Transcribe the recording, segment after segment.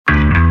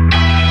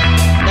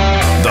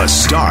The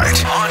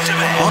Start.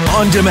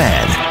 On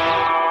demand.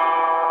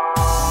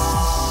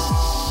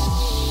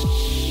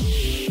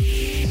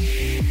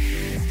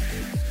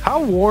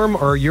 How warm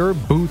are your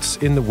boots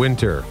in the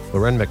winter?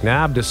 Loren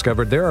McNabb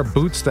discovered there are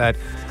boots that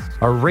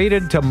are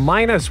rated to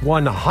minus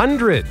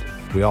 100.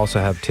 We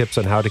also have tips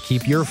on how to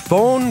keep your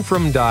phone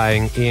from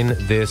dying in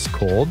this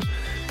cold.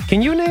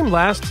 Can you name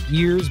last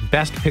year's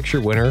Best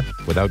Picture winner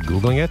without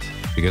Googling it?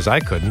 Because I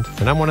couldn't,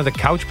 and I'm one of the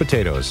couch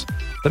potatoes.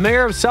 The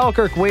mayor of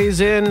Selkirk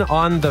weighs in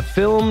on the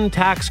film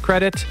tax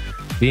credit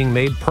being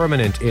made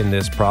permanent in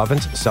this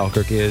province.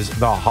 Selkirk is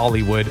the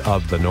Hollywood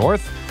of the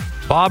North.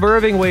 Bob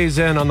Irving weighs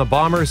in on the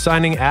Bombers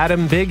signing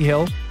Adam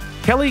Bighill.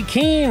 Kelley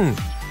Keehn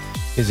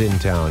is in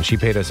town. She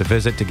paid us a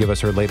visit to give us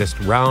her latest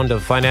round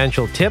of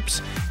financial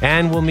tips,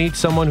 and we'll meet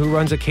someone who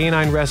runs a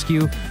canine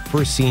rescue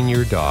for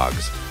senior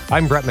dogs.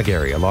 I'm Brett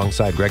McGarry,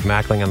 alongside Greg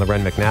Mackling and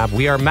Loren McNabb.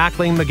 We are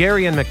Mackling,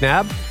 McGarry, and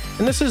McNabb,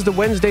 and this is the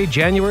Wednesday,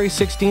 January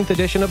 16th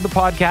edition of the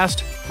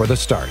podcast for The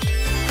Start.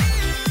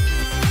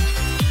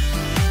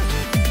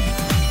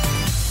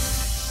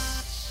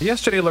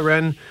 Yesterday,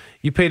 Loren,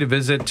 you paid a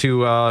visit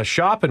to a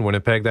shop in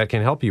Winnipeg that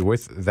can help you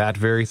with that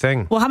very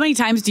thing. Well, how many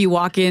times do you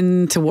walk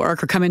into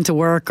work or come into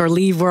work or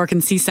leave work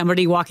and see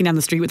somebody walking down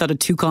the street without a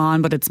toque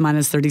on, but it's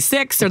minus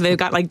 36, or they've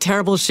got like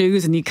terrible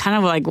shoes and you kind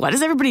of like, what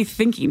is everybody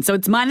thinking? So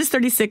it's minus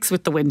 36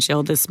 with the wind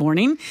chill this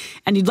morning.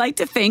 And you'd like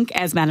to think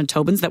as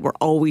Manitobans that we're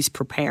always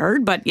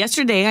prepared. But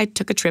yesterday I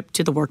took a trip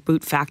to the work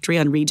boot factory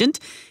on Regent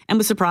and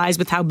was surprised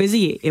with how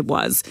busy it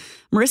was.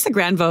 Marissa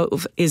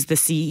Granvaux is the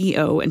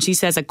CEO, and she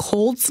says a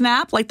cold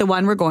snap like the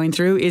one we're going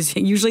through is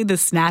usually the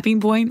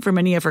snapping point for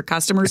many of her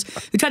customers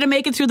who try to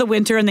make it through the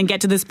winter and then get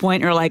to this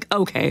point and are like,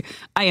 okay,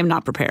 I am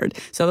not prepared.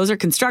 So those are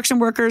construction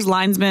workers,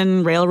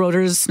 linesmen,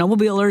 railroaders,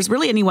 snowmobilers,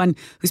 really anyone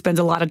who spends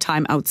a lot of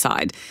time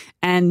outside.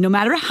 And no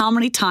matter how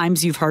many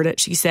times you've heard it,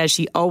 she says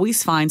she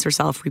always finds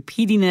herself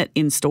repeating it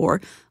in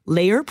store.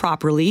 Layer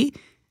properly.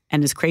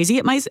 And as crazy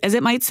as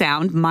it might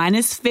sound,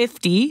 minus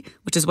 50,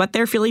 which is what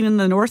they're feeling in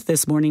the north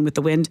this morning with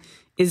the wind,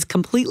 is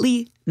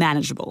completely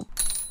manageable.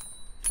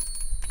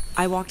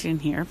 I walked in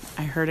here.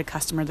 I heard a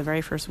customer, the very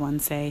first one,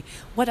 say,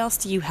 what else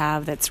do you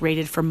have that's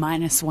rated for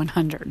minus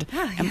 100?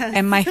 Ah, yes.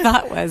 And my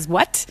thought was,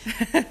 what?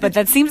 But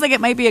that seems like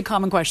it might be a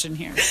common question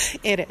here.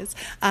 It is.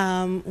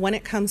 When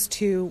it comes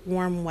to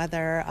warm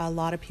weather, a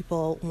lot of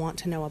people want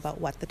to know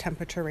about what the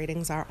temperature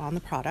ratings are on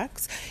the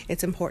products.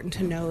 It's important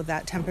to know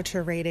that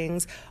temperature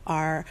ratings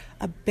are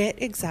a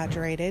bit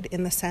exaggerated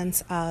in the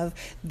sense of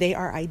they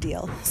are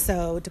ideal.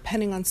 So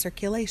depending on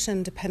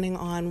circulation, depending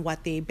on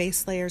what the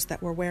base layers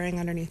that we're wearing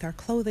underneath our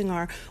clothing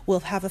are,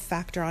 will have a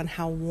factor on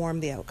how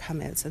warm the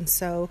outcome is. And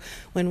so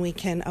when we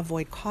can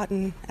avoid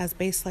cotton as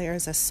base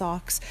layers, as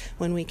socks,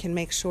 when we can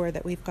make sure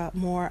that we've got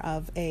more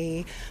of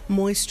a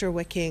moisture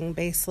wicking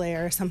base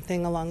layer,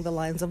 something along the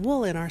lines of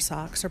wool in our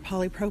socks or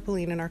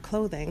polypropylene in our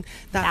clothing,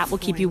 that will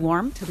keep you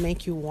warm? To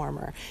make you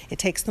warmer. It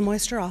takes the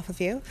moisture off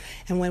of you,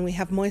 and when we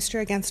have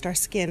moisture against our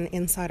skin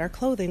inside our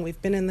clothing,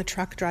 we've been in the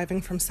truck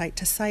driving from site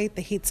to site,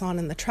 the heat's on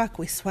in the truck,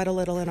 we sweat a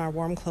little in our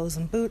warm clothes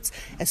and boots.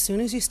 As soon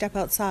as you step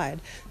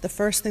outside, the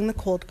first thing the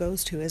cold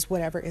goes to is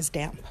whatever is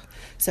damp.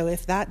 So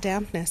if that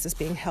dampness is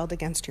being held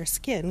against your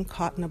skin,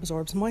 cotton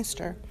absorbs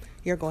moisture,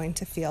 you're going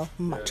to feel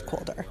much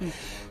colder.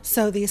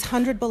 So these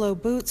 100 below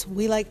boots,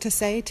 we like to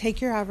say,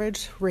 take your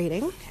average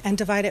rating and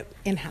divide it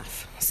in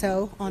half.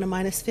 So on a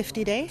minus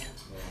 50 day,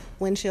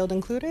 windshield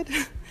included,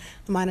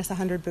 a minus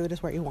 100 boot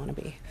is where you want to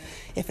be.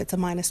 If it's a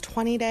minus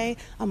 20 day,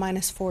 a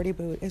minus 40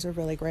 boot is a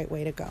really great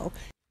way to go.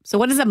 So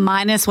what does a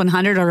minus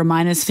 100 or a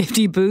minus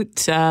 50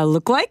 boot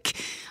look like?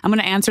 I'm going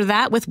to answer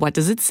that with what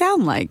does it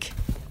sound like?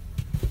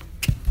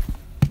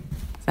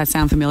 Does that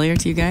sound familiar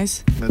to you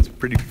guys? That's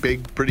pretty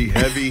big, pretty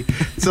heavy.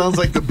 It sounds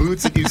like the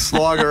boots that you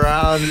slog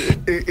around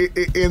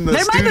in the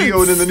studio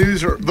and in the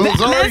newsroom.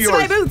 Those are yours. That's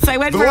my boots. I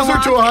went for a Those walk.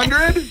 are to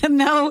 100?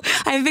 No,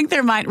 I think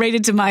they're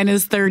rated to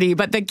minus 30.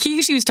 But the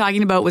key she was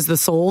talking about was the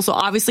sole. So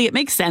obviously it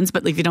makes sense,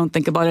 but if you don't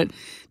think about it,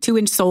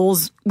 2-inch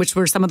soles, which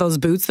were some of those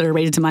boots that are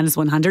rated to minus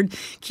 100,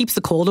 keeps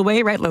the cold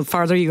away, right? The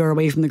farther you are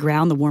away from the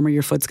ground, the warmer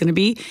your foot's going to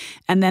be.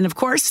 And then, of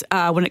course,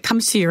 when it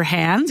comes to your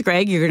hands,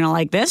 Greg, you're going to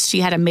like this.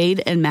 She had a made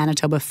in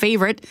Manitoba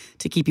favorite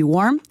to keep you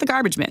warm, the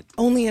garbage mitt.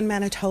 Only in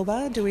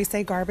Manitoba do we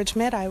say garbage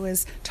mitt. I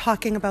was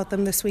talking about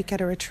them this week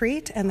at a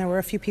retreat, and there were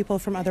a few people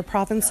from other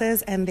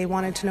provinces, and they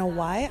wanted to know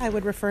why I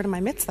would refer to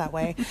my mitts that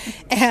way.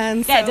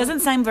 And yeah, it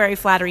doesn't sound very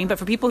flattering, but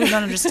for people who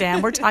don't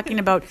understand, we're talking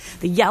about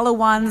the yellow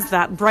ones,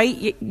 that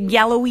bright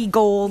yellowy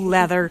gold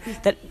leather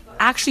that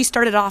actually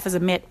started off as a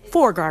mitt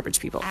for garbage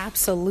people.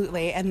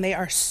 Absolutely, and they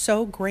are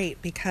so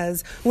great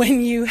because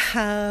when you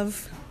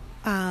have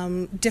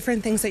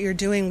different things that you're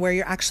doing where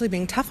you're actually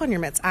being tough on your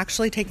mitts,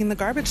 actually taking the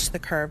garbage to the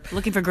curb.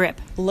 Looking for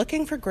grip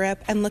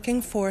and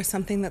looking for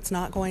something that's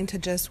not going to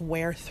just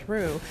wear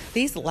through.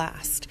 These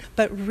last.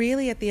 But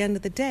really at the end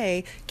of the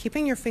day,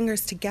 keeping your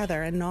fingers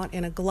together and not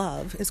in a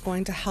glove is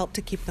going to help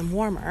to keep them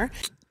warmer.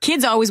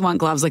 Kids always want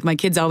gloves. Like my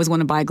kids always want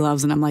to buy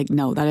gloves, and I'm like,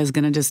 no, that is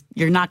going to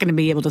you're not going to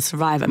be able to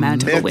survive a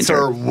Manitoba Mitts winter.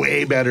 are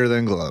way better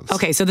than gloves.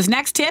 Okay, so this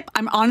next tip,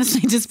 I'm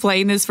honestly just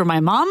playing this for my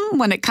mom.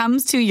 When it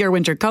comes to your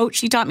winter coat,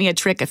 she taught me a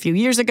trick a few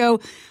years ago,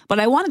 but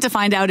I wanted to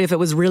find out if it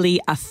was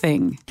really a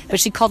thing. But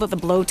she called it the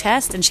blow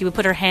test, and she would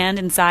put her hand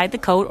inside the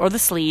coat or the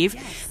sleeve,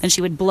 and she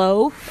would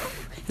blow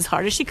as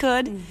hard as she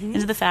could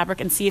into the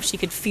fabric and see if she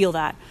could feel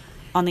that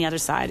on the other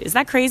side. Is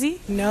that crazy?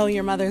 No,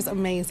 your mother's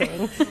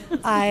amazing.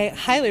 I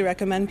highly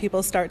recommend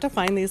people start to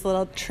find these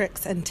little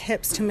tricks and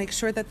tips to make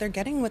sure that they're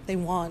getting what they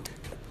want.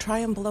 Try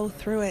and blow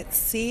through it.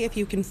 See if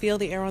you can feel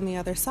the air on the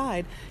other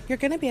side. You're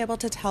going to be able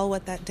to tell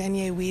what that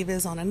denier weave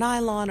is on a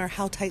nylon or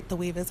how tight the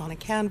weave is on a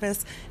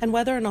canvas and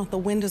whether or not the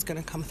wind is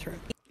going to come through.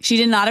 She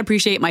did not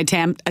appreciate my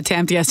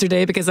attempt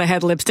yesterday because I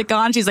had lipstick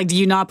on. She's like, do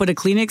you not put a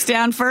Kleenex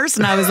down first?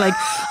 And I was like,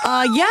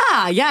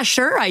 yeah,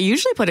 sure. I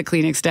usually put a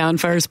Kleenex down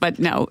first, but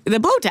no, the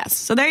blow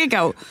test. So there you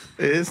go.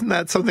 Isn't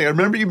that something? I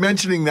remember you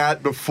mentioning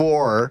that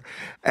before,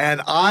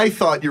 and I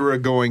thought you were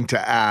going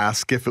to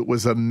ask if it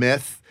was a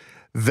myth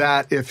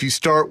that if you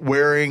start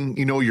wearing,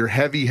 your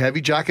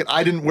heavy jacket.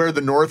 I didn't wear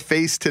the North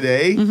Face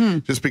today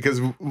just because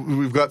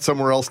we've got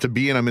somewhere else to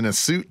be and I'm in a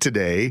suit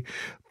today.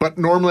 But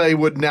normally I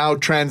would now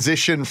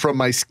transition from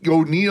my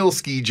O'Neill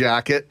ski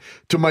jacket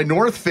to my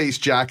North Face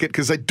jacket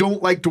because I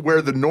don't like to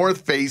wear the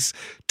North Face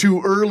too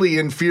early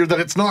in fear that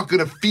it's not going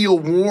to feel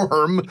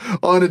warm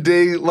on a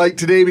day like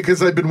today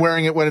because I've been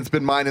wearing it when it's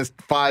been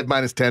 -5,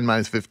 -10,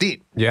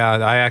 -15. Yeah,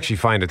 I actually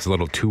find it's a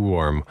little too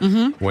warm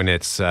when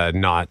it's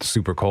not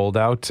super cold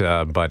out,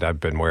 but I've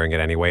been wearing it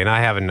anyway, and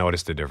I haven't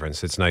noticed a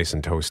difference. It's nice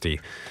and toasty,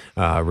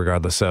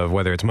 regardless of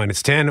whether it's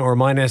 -10 or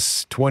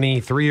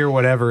 -23 or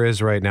whatever it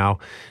is right now.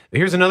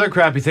 Here's another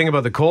crappy thing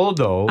about the cold,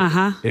 though.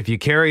 If you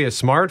carry a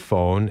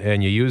smartphone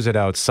and you use it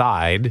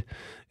outside,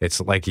 it's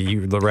like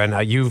you, Loren,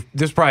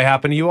 this probably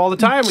happened to you all the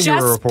time when you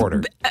were a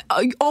reporter.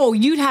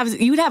 You'd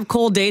have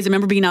cold days. I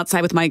remember being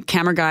outside with my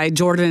camera guy,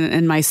 Jordan,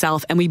 and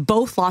myself, and we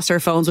both lost our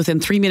phones within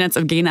 3 minutes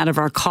of getting out of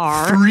our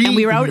car. 3 and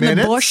we were out in the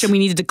minutes? bush and we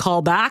needed to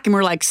call back, and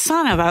we're like,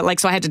 son of a,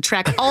 so I had to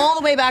trek all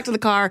the way back to the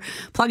car,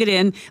 plug it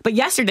in. But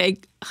yesterday,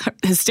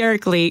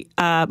 hysterically,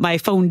 my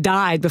phone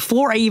died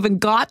before I even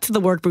got to the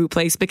work boot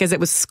place because it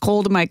was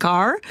cold in my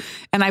car,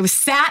 and I was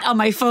sat on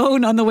my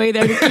phone on the way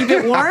there to keep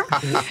it warm.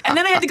 And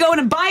then I had to go in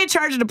and buy a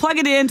charger to plug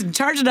it in to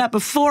charge it up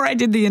before I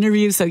did the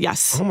interview. So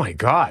yes. Oh my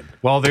God.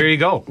 Well, there you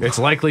go. It's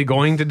likely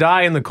going to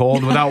die in the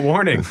cold without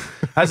warning.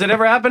 Has it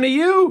ever happened to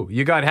you?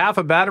 You got half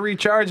a battery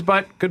charge,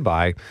 but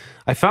goodbye.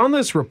 I found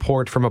this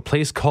report from a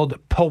place called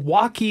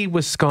Pewaukee,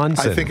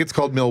 Wisconsin. I think it's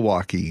called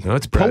Milwaukee. No,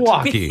 it's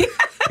Pewaukee.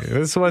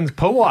 This one's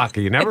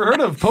Pewaukee. Never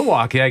heard of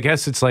Pewaukee. I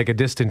guess it's like a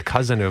distant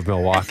cousin of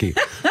Milwaukee.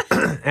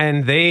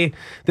 And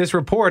this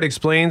report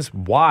explains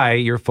why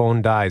your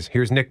phone dies.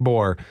 Here's Nick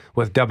Bohr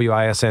with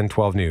WISN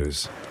 12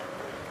 News.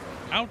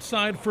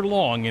 Outside for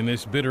long in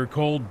this bitter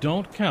cold,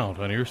 don't count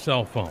on your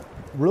cell phone.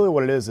 Really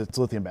what it is, it's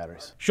lithium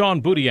batteries.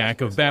 Sean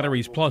Budiak of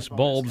Batteries Plus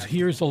Bulbs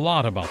hears a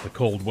lot about the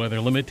cold weather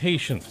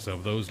limitations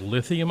of those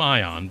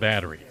lithium-ion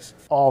batteries.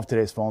 All of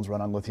today's phones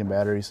run on lithium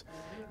batteries.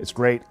 It's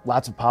great,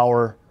 lots of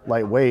power,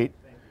 lightweight.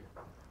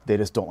 They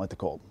just don't like the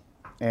cold.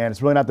 And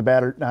it's really not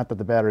that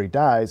the battery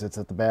dies, it's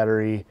that the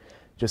battery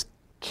just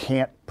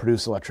can't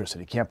produce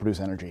electricity, can't produce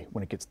energy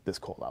when it gets this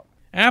cold out.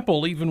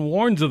 Apple even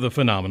warns of the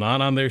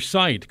phenomenon on their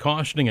site,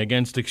 cautioning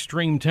against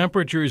extreme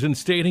temperatures and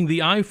stating the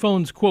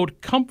iPhone's,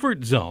 quote,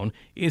 comfort zone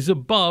is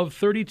above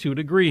 32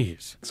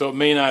 degrees. So it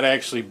may not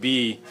actually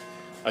be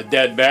a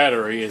dead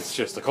battery, it's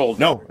just a cold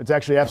No, battery. it's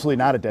actually absolutely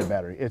not a dead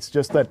battery. It's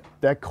just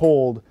that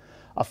cold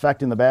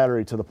affecting the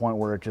battery to the point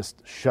where it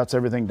just shuts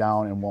everything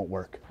down and won't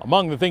work.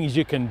 Among the things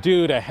you can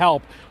do to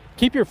help,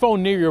 keep your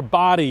phone near your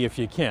body if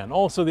you can.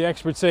 Also, the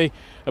experts say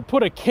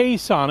put a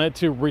case on it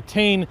to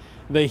retain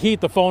the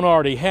heat the phone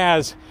already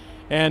has,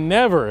 and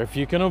never, if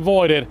you can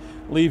avoid it,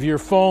 leave your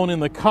phone in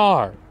the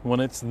car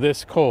when it's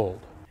this cold.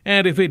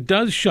 And if it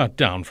does shut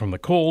down from the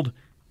cold,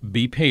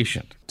 be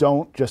patient.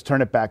 Don't just turn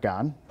it back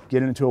on.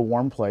 Get it into a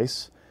warm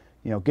place.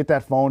 Get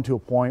that phone to a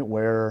point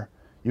where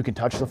you can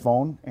touch the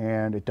phone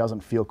and it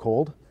doesn't feel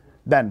cold.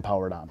 Then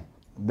power it on.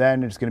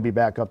 Then it's going to be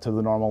back up to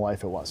the normal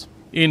life it was.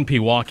 In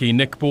Pewaukee,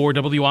 Nick Bohr,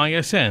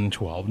 WISN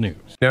 12 News.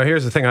 Now,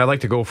 here's the thing. I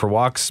like to go for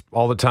walks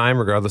all the time,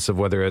 regardless of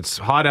whether it's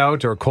hot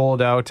out or cold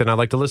out, and I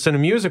like to listen to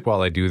music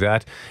while I do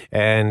that.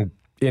 And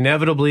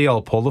inevitably,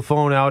 I'll pull the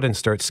phone out and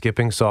start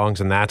skipping songs,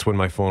 and that's when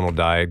my phone will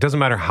die. It doesn't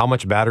matter how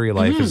much battery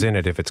life is in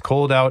it. If it's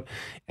cold out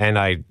and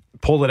I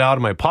pull it out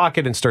of my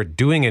pocket and start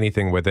doing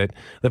anything with it,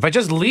 if I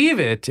just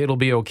leave it, it'll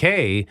be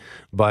okay,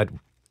 but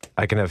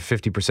I can have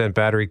 50%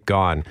 battery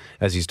gone,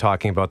 as he's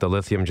talking about the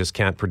lithium just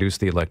can't produce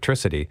the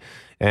electricity.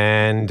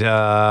 And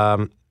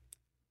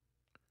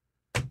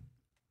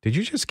did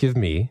you just give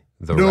me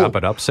the wrap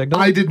it up signal?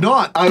 I did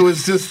not. I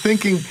was just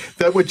thinking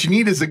that what you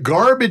need is a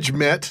garbage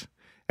mitt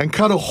and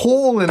cut a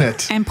hole in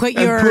it. And put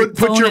your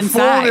phone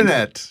phone in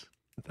it.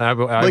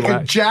 Like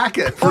a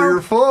jacket for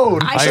your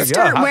phone. I should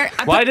start wearing...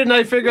 Why didn't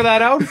I figure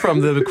that out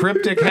from the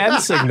cryptic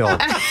hand signal?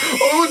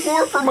 Oh, it was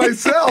more for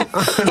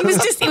myself.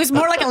 It was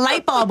more like a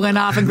light bulb went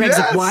off, and Greg's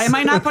like, why am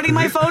I not putting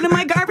my phone in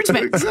my garbage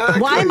bin?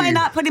 Exactly. Why am I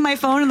not putting my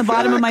phone in the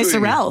bottom of my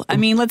Sorel? I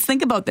mean, let's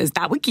think about this.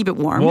 That would keep it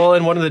warm. Well,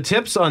 and one of the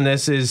tips on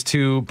this is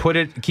to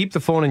keep the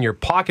phone in your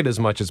pocket as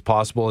much as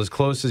possible, as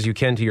close as you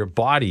can to your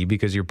body,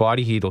 because your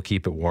body heat will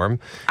keep it warm.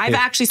 I've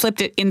actually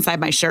slipped it inside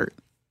my shirt.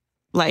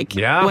 Like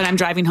when I'm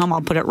driving home,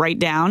 I'll put it right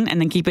down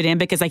and then keep it in,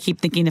 because I keep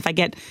thinking if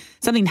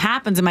something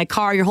happens in my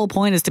car, your whole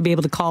point is to be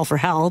able to call for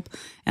help.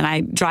 And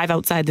I drive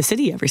outside the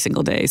city every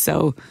single day.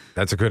 So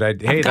that's a good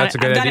idea. Hey, that's a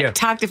good idea. I've got it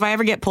tucked. If I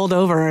ever get pulled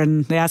over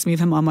and they ask me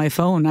if I'm on my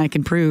phone, I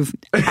can prove.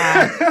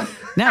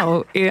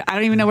 No, I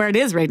don't even know where it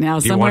is right now.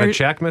 Do you want to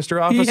check,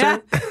 Mr. Officer? Yeah.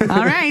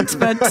 All right.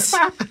 But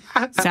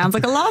sounds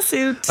like a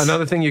lawsuit.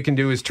 Another thing you can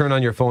do is turn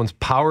on your phone's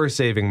power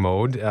saving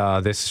mode.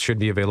 This should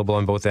be available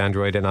on both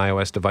Android and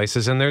iOS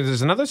devices. And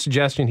there's another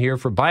suggestion here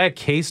for buy a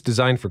case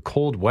designed for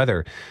cold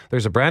weather.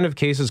 There's a brand of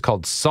cases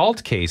called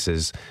Salt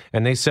cases,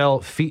 and they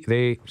sell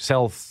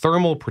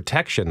thermal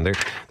protection. Their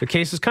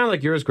case is kind of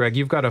like yours, Greg.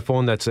 You've got a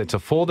phone it's a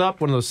fold up,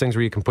 one of those things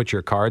where you can put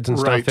your cards and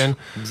stuff in.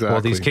 Exactly.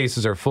 Well, these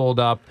cases are fold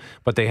up,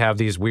 but they have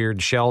these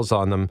weird shells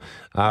on them.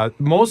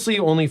 Mostly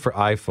only for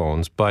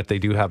iPhones, but they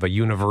do have a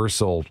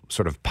universal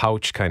sort of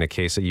pouch kind of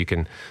case that you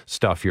can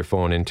stuff your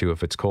phone into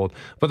if it's cold.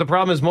 But the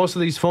problem is most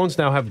of these phones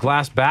now have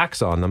glass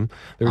backs on them.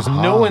 There's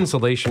no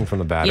insulation from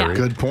the battery. Yeah.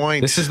 Good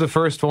point. This is the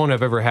first phone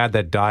I've ever had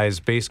that dies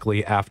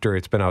basically after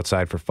it's been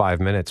outside for 5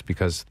 minutes,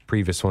 because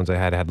previous ones I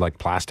had like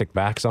plastic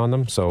backs on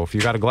them. So if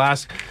you got a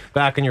glass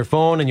back on your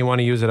phone and you want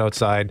to use it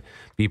outside,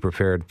 be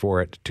prepared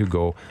for it to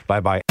go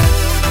bye-bye.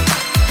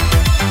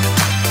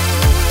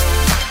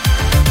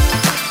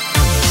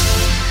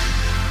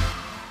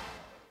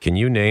 Can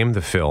you name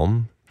the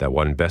film that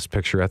won Best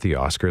Picture at the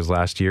Oscars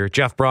last year?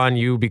 Jeff Braun,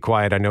 you be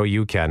quiet. I know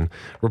you can.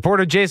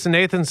 Reporter Jason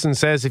Nathanson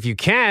says if you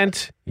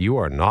can't, you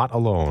are not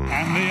alone.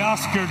 And the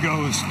Oscar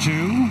goes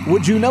to...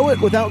 Would you know it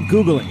without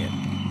Googling it?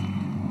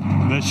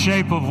 The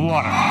Shape of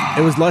Water.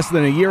 It was less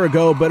than a year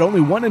ago, but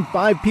only 1 in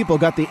 5 people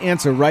got the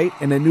answer right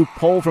in a new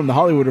poll from The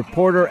Hollywood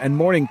Reporter and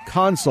Morning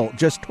Consult,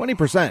 just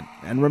 20%.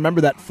 And remember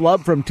that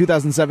flub from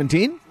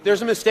 2017?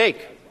 There's a mistake.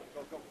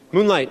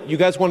 Moonlight, you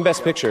guys won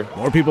Best Picture.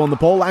 More people in the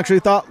poll actually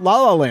thought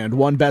La La Land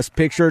won Best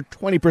Picture,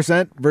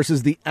 20%,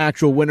 versus the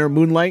actual winner,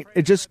 Moonlight,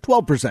 at just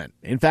 12%.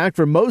 In fact,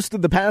 for most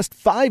of the past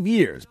 5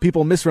 years,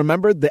 people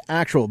misremembered the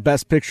actual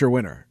Best Picture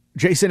winner.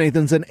 Jason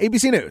Nathanson,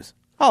 ABC News,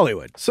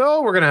 Hollywood.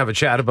 So we're going to have a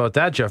chat about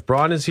that. Jeff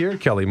Braun is here.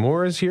 Kelly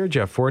Moore is here.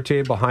 Jeff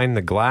Forte behind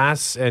the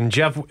glass. And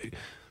Jeff,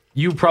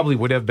 you probably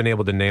would have been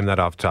able to name that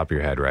off the top of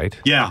your head, right?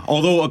 Yeah,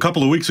 although a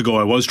couple of weeks ago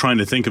I was trying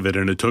to think of it,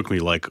 and it took me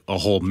like a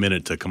whole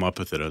minute to come up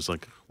with it. I was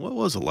like, what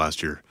was it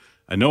last year?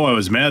 I know I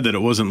was mad that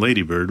it wasn't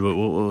Lady Bird, but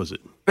what was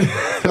it?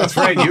 That's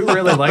right. You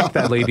really liked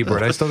that Lady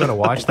Bird. I still got to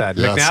watch that.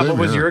 Yeah, McNabb, same what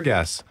was here. your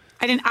guess?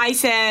 I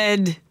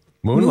said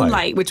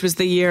Moonlight, which was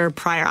the year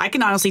prior. I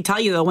can honestly tell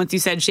you, though, once you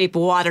said Shape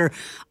of Water,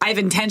 I've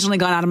intentionally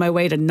gone out of my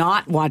way to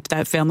not watch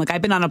that film. Like,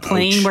 I've been on a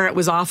plane where it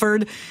was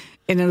offered,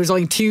 and there was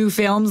only 2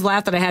 films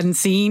left that I hadn't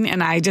seen,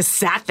 and I just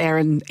sat there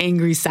in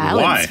angry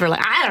silence for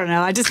I don't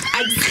know.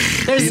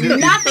 There's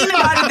nothing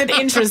about it that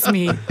interests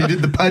me. You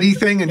did the putty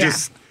thing and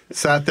just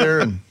sat there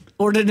and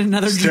ordered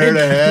another stared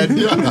drink. ahead.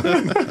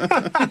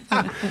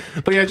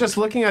 But yeah, just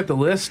looking at the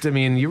list, I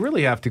mean, you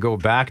really have to go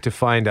back to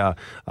find a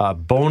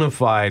bona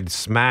fide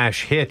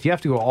smash hit. You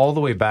have to go all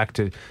the way back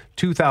to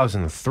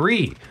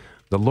 2003.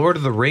 The Lord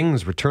of the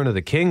Rings, Return of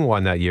the King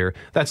won that year.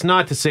 That's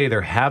not to say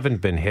there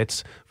haven't been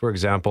hits. For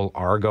example,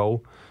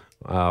 Argo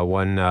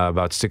won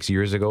about 6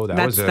 years ago.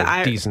 That was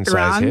a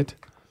decent-sized hit.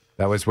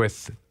 That was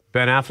with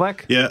Ben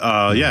Affleck? Yeah,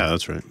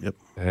 that's right. Yep.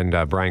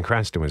 And Bryan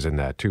Cranston was in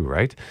that too,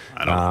 right?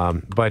 I don't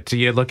know. But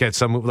you look at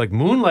some, like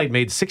Moonlight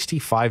made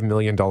 $65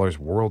 million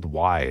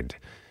worldwide.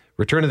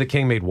 Return of the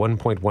King made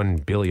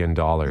 $1.1 billion.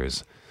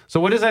 So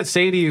what does that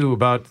say to you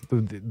about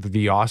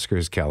the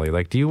Oscars, Kelly?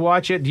 Like, do you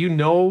watch it? Do you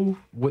know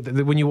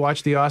when you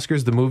watch the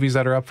Oscars, the movies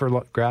that are up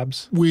for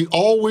grabs? We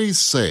always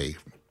say,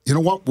 you know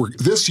what,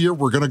 this year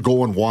we're going to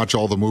go and watch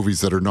all the movies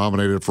that are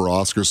nominated for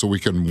Oscars so we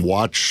can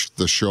watch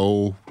the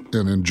show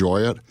and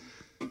enjoy it.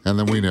 And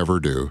then we never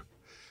do.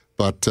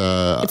 But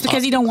it's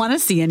because you don't want to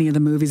see any of the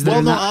movies.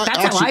 That's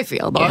how I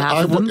feel about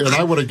half of them. And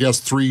I would have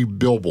guessed 3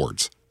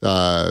 billboards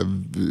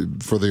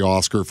for the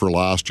Oscar for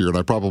last year, and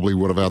I probably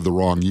would have had the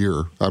wrong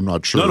year. I'm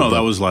not sure. No,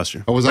 that was last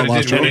year. Oh, was that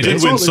last year? And it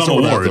did win some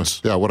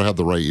awards. I would have had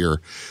the right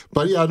year.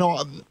 But yeah,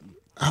 no,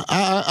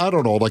 I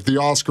don't know. Like the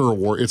Oscar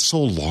award, it's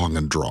so long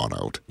and drawn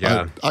out.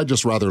 Yeah. I'd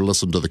just rather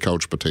listen to the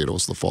Couch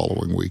Potatoes the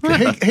following week.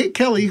 Hey,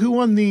 Kelly, who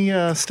won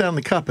the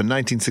Stanley Cup in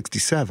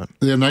 1967?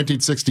 In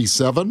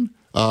 1967,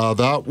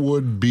 that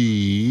would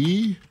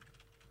be...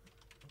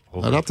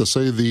 I'd have to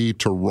say the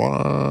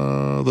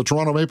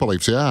Toronto Maple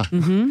Leafs. Yeah,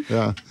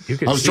 yeah.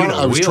 I was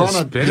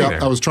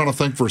trying to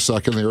think for a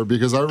second there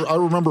because I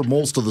remember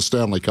most of the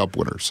Stanley Cup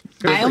winners.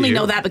 I only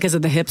know that because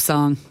of the hip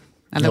song.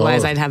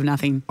 Otherwise, I'd have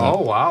nothing.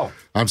 Oh, wow.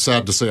 I'm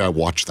sad to say I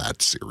watched that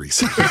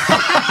series.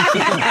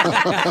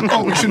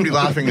 Oh, we shouldn't be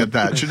laughing at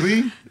that, should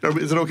we?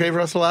 Is it okay for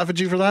us to laugh at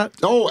you for that?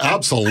 Oh,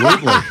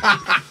 absolutely.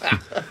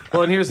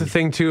 Well, and here's the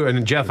thing, too,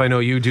 and Jeff, I know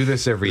you do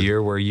this every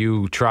year where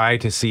you try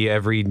to see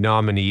every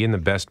nominee in the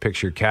Best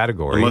Picture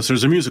category. Unless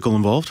there's a musical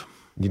involved.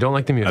 You don't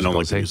like the musicals? I don't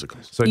like the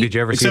musicals. So did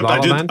you ever see La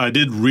La Land? I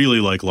did really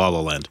like La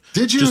La Land.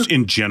 Did you? Just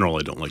in general,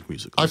 I don't like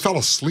musicals. I fell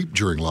asleep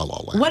during La La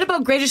Land. What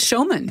about Greatest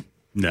Showman?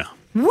 No.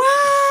 What?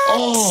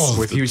 Oh,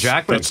 with Hugh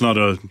Jackman. That's not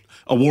a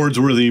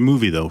awards-worthy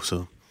movie, though.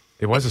 So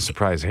it was a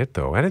surprise hit,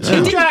 though, and it's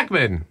Hugh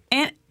Jackman.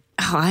 And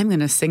I'm going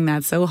to sing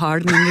that so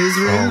hard in the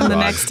newsroom in the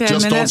next 10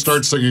 Just minutes.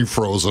 don't start singing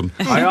Frozen.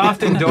 I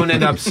often don't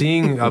end up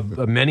seeing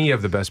many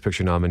of the Best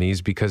Picture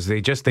nominees because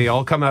they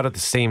all come out at the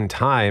same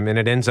time, and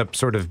it ends up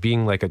sort of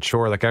being like a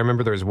chore. Like I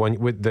remember there was one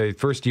with the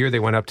first year they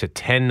went up to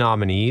 10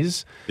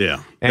 nominees.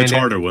 Yeah, and it's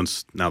harder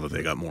now that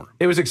they got more.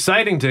 It was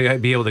exciting to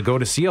be able to go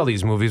to see all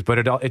these movies,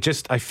 but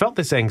I felt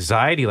this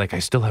anxiety, like I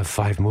still have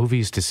 5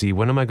 movies to see.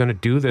 When am I going to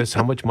do this?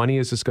 How much money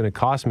is this going to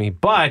cost me?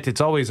 But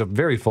it's always a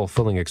very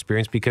fulfilling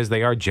experience because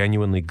they are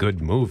genuinely good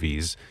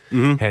movies,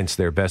 hence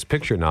their Best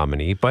Picture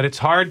nominee. But it's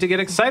hard to get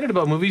excited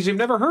about movies you've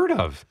never heard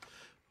of.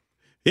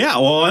 Yeah,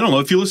 well, I don't know.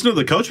 If you listen to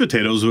the Couch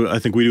Potatoes, I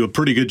think we do a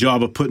pretty good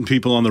job of putting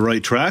people on the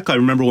right track. I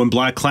remember when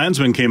Black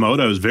Klansman came out,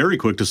 I was very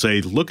quick to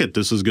say, look,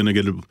 this is going to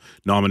get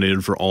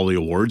nominated for all the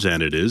awards,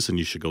 and it is, and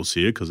you should go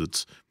see it because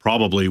it's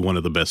probably one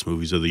of the best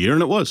movies of the year,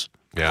 and it was.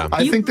 Yeah,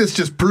 I think this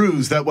just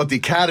proves that what the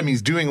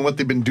Academy's doing and what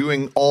they've been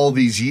doing all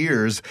these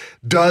years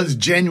does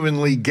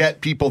genuinely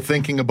get people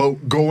thinking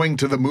about going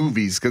to the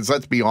movies. Because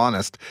let's be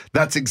honest,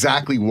 that's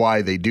exactly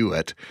why they do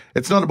it.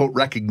 It's not about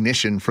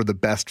recognition for the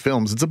best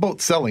films. It's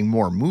about selling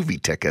more movie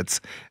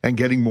tickets and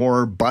getting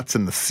more butts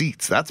in the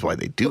seats. That's why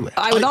they do it.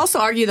 I would also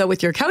argue, though,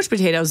 with your Couch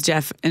Potatoes,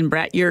 Jeff and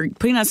Brett, you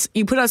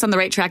put us on the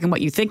right track in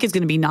what you think is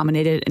going to be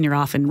nominated, and you're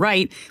often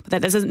right. But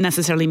that doesn't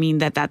necessarily mean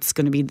that that's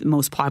going to be the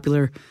most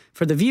popular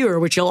for the viewer,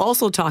 which you'll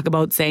also talk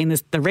about, saying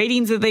this, the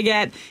ratings that they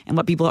get and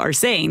what people are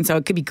saying. So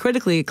it could be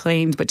critically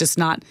acclaimed, but just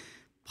not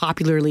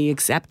popularly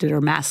accepted or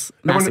mass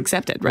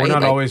accepted, right? We're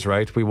not always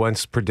right. We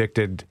once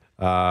predicted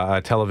a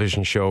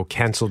television show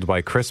canceled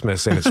by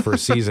Christmas in its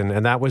first season,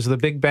 and that was The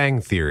Big Bang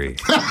Theory.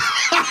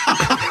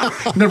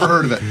 Never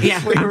heard of it.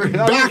 Yeah.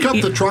 Back up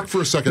the truck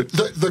for a second.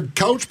 The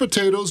Couch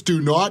Potatoes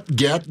do not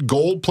get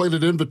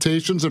gold-plated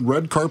invitations and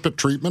red carpet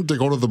treatment to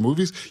go to the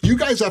movies. You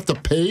guys have to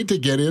pay to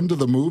get into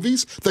the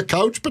movies? The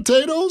Couch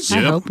Potatoes?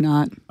 I hope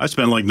not. I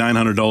spend like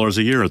 $900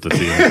 a year at the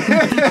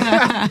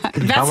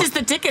theater. That's just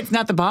the tickets,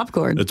 not the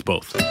popcorn. It's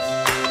both.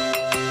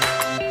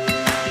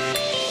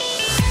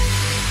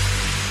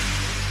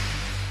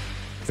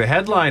 The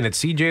headline at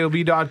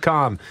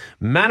cjob.com,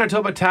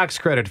 Manitoba tax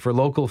credit for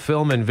local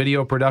film and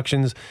video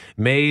productions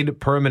made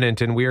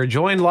permanent. And we are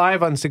joined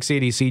live on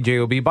 680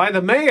 CJOB by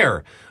the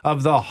mayor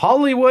of the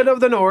Hollywood of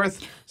the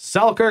North,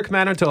 Selkirk,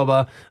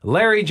 Manitoba,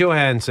 Larry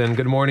Johannson.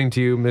 Good morning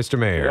to you, Mr.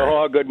 Mayor.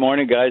 Oh, good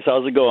morning, guys.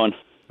 How's it going?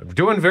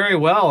 Doing very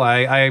well.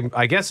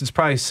 I guess it's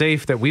probably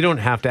safe that we don't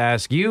have to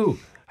ask you,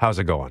 how's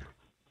it going?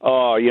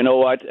 Oh, you know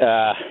what?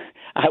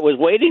 I was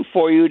waiting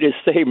for you to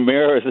say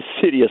mayor of the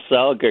city of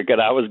Selkirk, and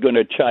I was going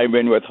to chime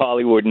in with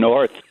Hollywood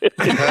North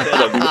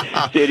instead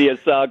of city of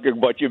Selkirk,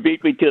 but you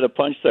beat me to the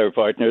punch there,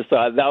 partner. So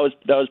that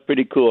was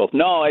pretty cool.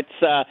 No,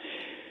 it's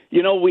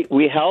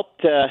we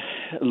helped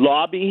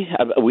lobby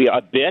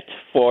a bit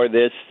for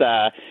this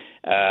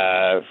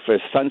for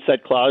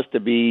sunset clause to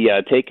be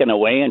taken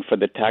away and for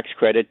the tax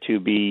credit to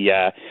be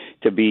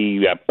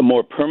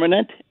more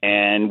permanent,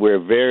 and we're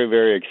very,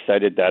 very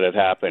excited that it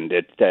happened.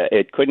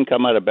 It couldn't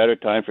come at a better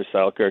time for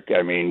Selkirk.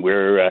 I mean,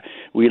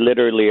 we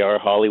literally are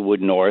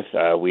Hollywood North.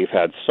 We've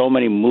had so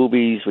many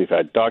movies, we've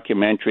had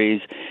documentaries,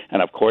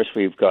 and of course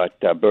we've got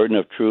Burden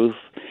of Truth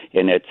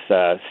in its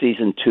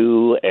season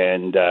 2,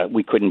 and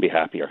we couldn't be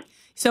happier.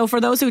 So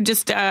for those who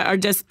are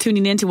just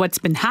tuning into what's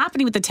been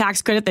happening with the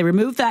tax credit, they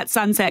removed that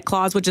sunset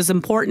clause, which is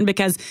important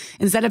because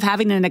instead of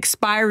having an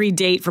expiry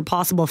date for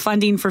possible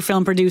funding for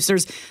film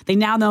producers, they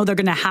now know they're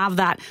going to have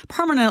that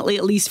permanently,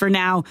 at least for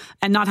now,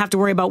 and not have to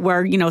worry about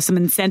where, some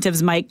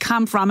incentives might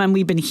come from. And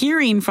we've been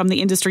hearing from the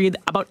industry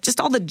about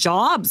just all the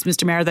jobs,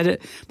 Mr. Mayor, that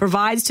it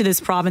provides to this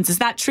province. Is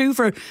that true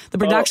for the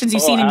productions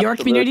you've seen in your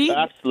community?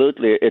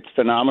 Absolutely. It's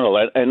phenomenal.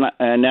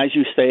 And as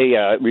you say,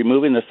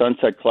 removing the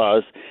sunset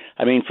clause,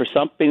 I mean, for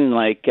something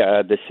like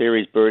the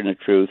series Burden of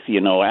Truth,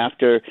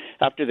 after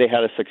they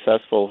had a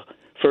successful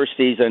first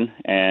season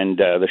and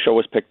the show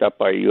was picked up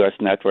by a U.S.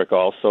 network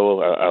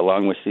also,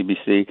 along with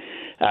CBC,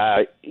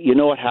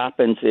 what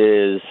happens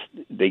is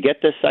they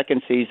get this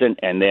second season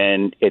and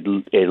then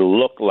it'll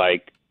look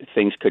like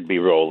things could be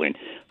rolling.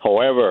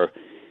 However,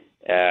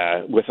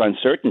 with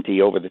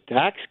uncertainty over the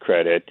tax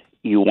credit,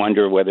 you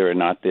wonder whether or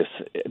not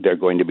they're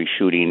going to be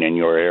shooting in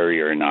your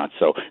area or not.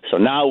 So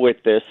now with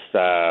this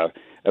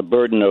a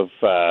burden of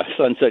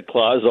sunset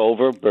clause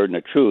over, Burden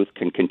of Truth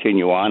can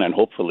continue on and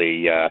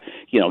hopefully,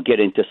 get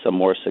into some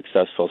more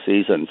successful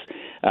seasons.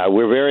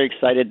 We're very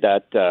excited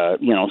that,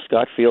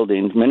 Scott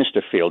Fielding,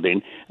 Minister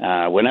Fielding,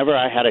 whenever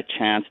I had a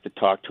chance to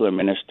talk to a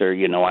minister,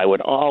 I would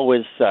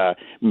always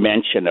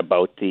mention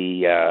about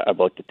the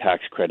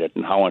tax credit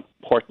and how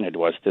important it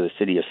was to the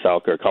city of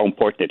Selkirk, how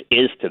important it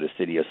is to the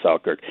city of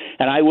Selkirk.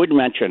 And I would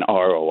mention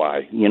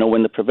ROI.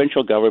 When the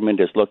provincial government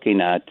is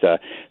looking at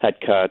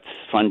cuts,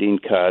 funding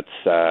cuts,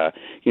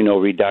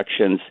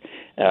 reductions,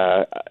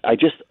 I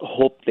just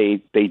hope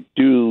they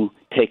do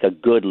take a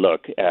good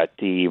look at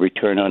the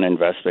return on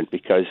investment,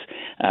 because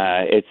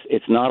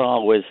it's not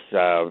always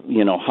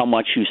how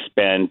much you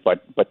spend,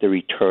 but the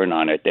return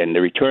on it. And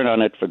the return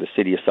on it for the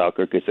city of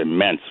Selkirk is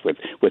immense,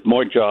 with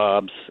more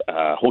jobs,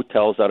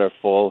 hotels that are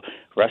full,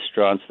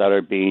 restaurants that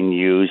are being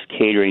used,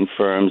 catering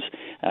firms.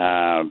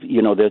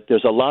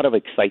 There's a lot of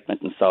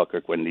excitement in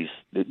Selkirk when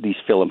these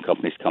film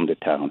companies come to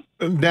town.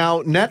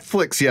 Now,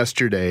 Netflix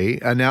yesterday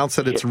announced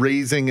that it's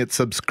raising its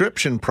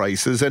subscription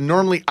prices, and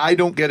normally I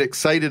don't get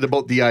excited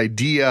about the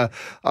idea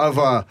of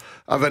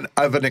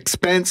an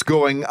expense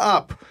going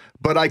up.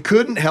 But I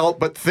couldn't help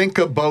but think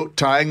about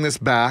tying this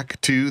back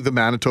to the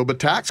Manitoba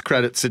tax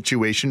credit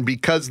situation,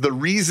 because the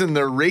reason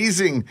they're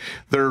raising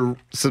their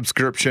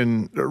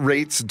subscription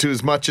rates to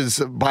as much as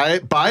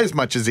by as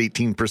much as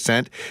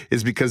 18%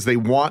 is because they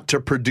want to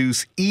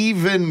produce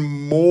even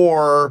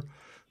more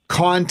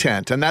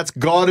content. And that's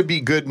got to be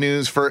good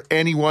news for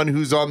anyone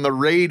who's on the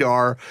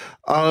radar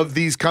of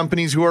these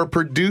companies who are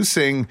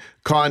producing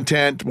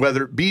content,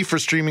 whether it be for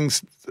streaming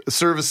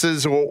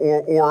services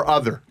or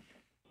other.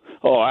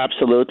 Oh,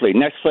 absolutely.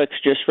 Netflix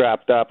just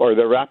wrapped up, or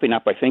they're wrapping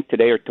up, I think,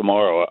 today or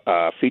tomorrow,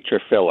 a feature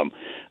film,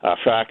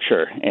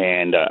 Fracture,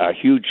 and a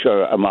huge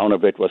amount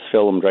of it was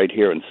filmed right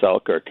here in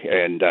Selkirk.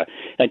 And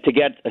to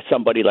get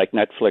somebody like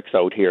Netflix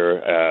out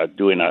here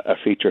doing a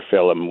feature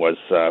film was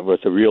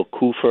a real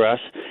coup for us.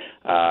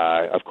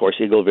 Of course,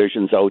 Eagle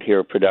Vision's out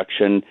here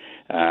production.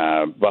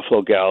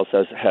 Buffalo Gals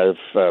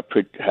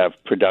have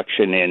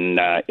production in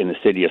the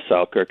city of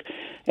Selkirk,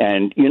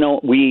 and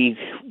we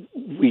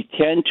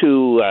tend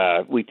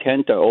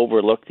to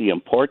overlook the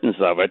importance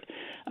of it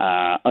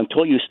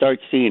until you start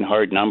seeing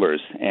hard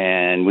numbers.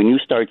 And when you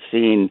start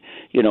seeing,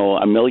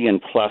 1 million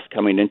plus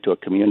coming into a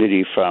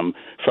community from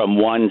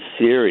one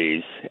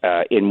series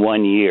in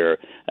 1 year,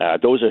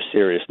 those are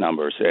serious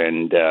numbers.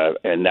 And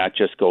that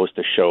just goes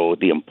to show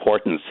the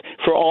importance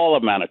for all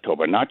of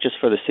Manitoba, not just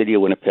for the city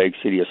of Winnipeg,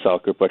 city of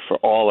Selkirk, but for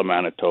all of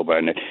Manitoba.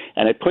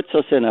 And it puts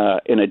us in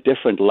a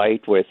different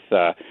light with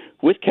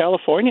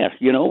California,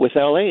 with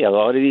LA. A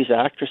lot of these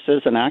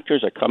actresses and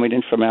actors are coming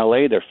in from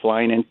LA. They're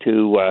flying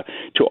into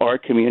to our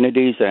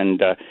communities,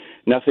 and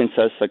nothing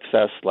says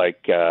success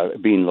like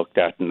being looked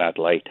at in that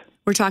light.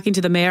 We're talking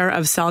to the mayor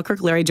of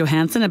Selkirk, Larry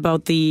Johannson,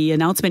 about the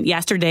announcement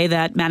yesterday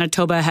that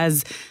Manitoba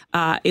has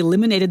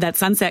eliminated that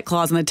sunset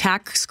clause on the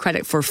tax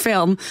credit for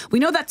film. We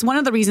know that's one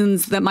of the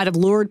reasons that might have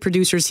lured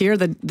producers here.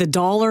 The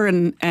dollar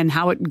and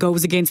how it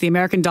goes against the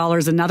American dollar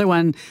is another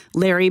one,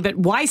 Larry. But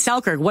why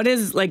Selkirk? What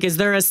is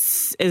there a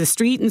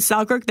street in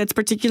Selkirk that's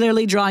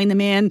particularly drawing them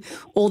in?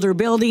 Older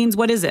buildings?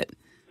 What is it?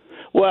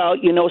 Well,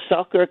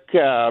 Selkirk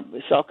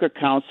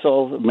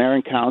Council, Mayor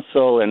and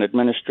Council, and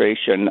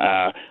administration,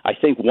 I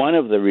think one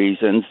of the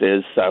reasons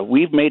is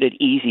we've made it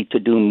easy to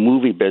do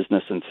movie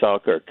business in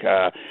Selkirk.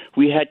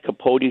 We had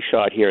Capote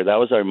shot here. That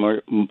was our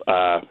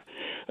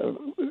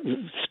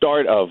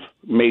start of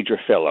major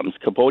films.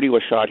 Capote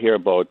was shot here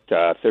about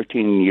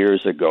 13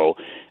 years ago.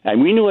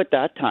 And we knew at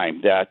that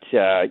time that,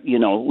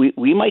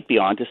 we might be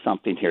onto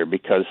something here,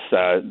 because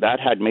that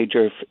had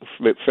major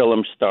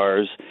film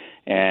stars,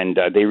 and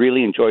they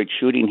really enjoyed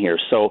shooting here.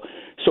 So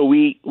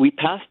we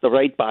passed the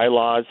right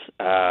bylaws.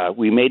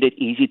 We made it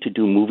easy to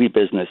do movie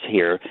business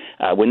here.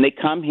 When they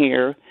come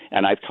here,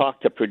 and I've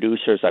talked to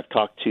producers, I've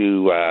talked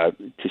to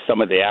some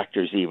of the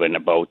actors even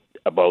about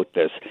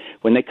this.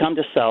 When they come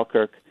to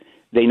Selkirk,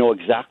 they know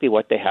exactly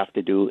what they have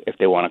to do if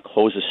they want to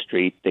close a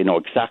street. They know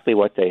exactly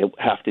what they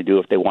have to do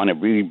if they want to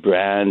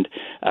rebrand,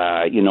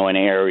 an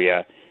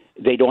area.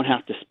 They don't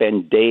have to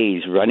spend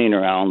days running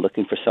around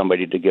looking for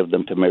somebody to give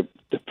them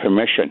the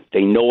permission.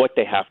 They know what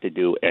they have to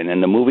do. And in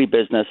the movie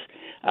business,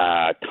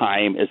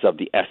 time is of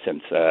the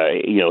essence.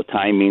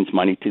 Time means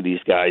money to these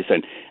guys,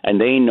 and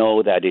they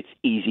know that it's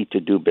easy to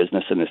do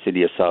business in the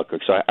city of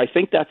Selkirk. So I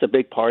think that's a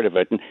big part of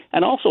it.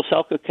 And also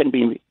Selkirk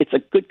it's a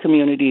good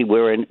community.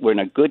 We're in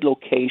a good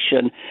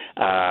location.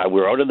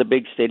 We're out of the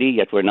big city,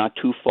 yet we're not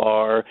too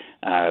far.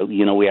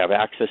 We have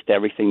access to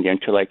everything the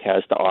Interlake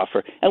has to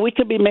offer. And we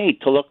can be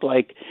made to look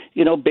like,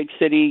 big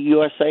city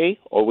USA,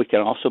 or we can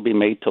also be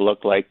made to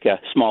look like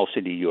small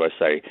city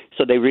USA.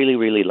 So they really,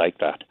 really like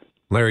that.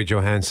 Larry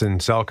Johannson,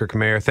 Selkirk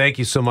Mayor, thank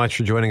you so much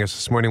for joining us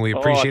this morning. We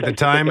appreciate the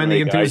time and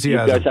the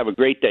enthusiasm. You guys have a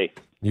great day.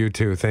 You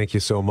too. Thank you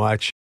so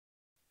much.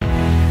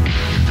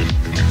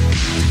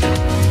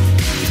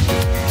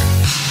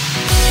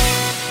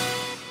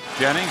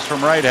 Jennings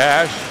from right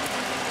hash.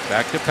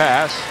 Back to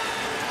pass.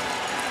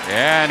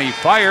 And he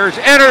fires.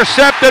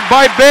 Intercepted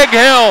by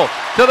Bighill.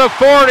 To the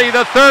 40,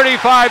 the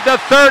 35, the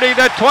 30,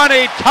 the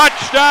 20.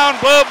 Touchdown,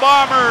 Blue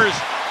Bombers.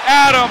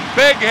 Adam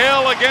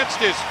Bighill against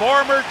his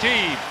former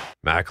team.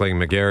 Mackling,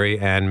 McGarry,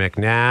 and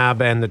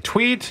McNabb. And the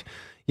tweet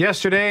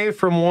yesterday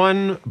from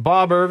one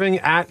Bob Irving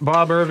at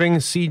Bob Irving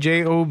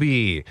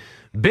CJOB.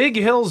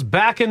 Bighill's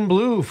back in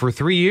blue for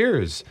 3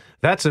 years.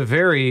 That's a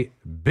very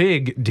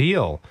big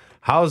deal.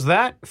 How's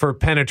that for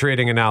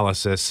penetrating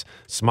analysis?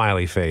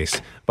 Smiley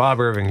face. Bob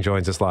Irving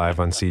joins us live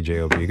on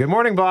CJOB. Good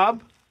morning,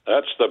 Bob.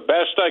 That's the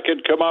best I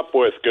could come up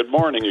with. Good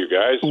morning, you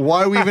guys.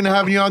 Why are we even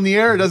having you on the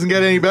air? It doesn't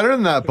get any better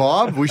than that,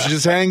 Bob. We should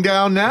just hang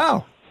down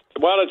now.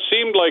 Well, it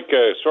seemed like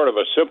a sort of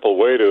a simple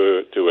way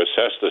to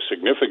assess the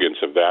significance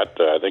of that.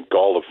 I think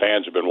all the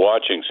fans have been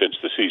watching since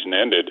the season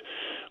ended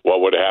what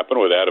would happen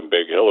with Adam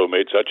Bighill, who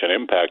made such an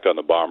impact on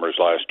the Bombers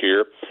last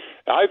year.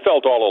 I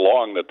felt all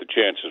along that the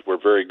chances were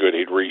very good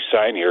he'd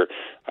re-sign here.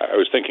 I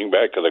was thinking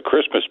back to the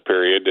Christmas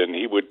period, and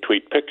he would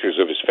tweet pictures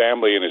of his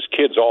family, and his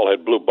kids all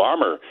had Blue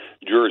Bomber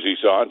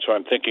jerseys on. So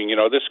I'm thinking,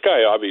 this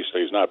guy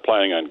obviously is not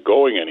planning on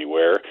going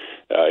anywhere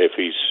if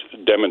he's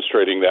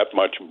demonstrating that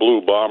much Blue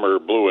Bomber,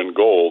 blue and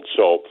gold.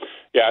 So,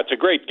 yeah, it's a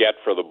great get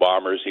for the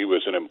Bombers. He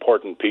was an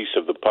important piece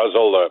of the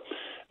puzzle.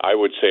 I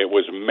would say it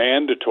was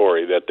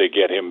mandatory that they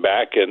get him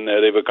back, and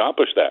they've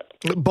accomplished that.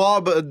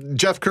 Bob,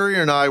 Jeff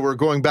Currier and I were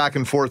going back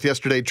and forth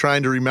yesterday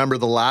trying to remember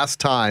the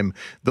last time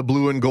the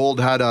blue and gold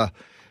had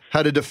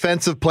a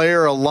defensive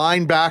player, a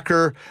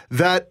linebacker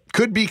that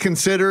could be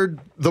considered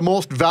the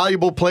most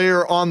valuable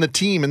player on the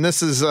team. And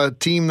this is a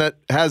team that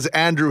has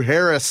Andrew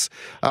Harris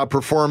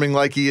performing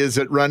like he is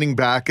at running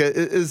back.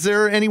 Is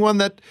there anyone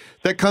that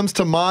comes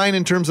to mind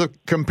in terms of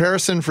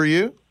comparison for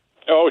you?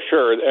 Oh,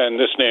 sure. And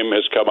this name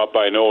has come up,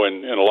 I know,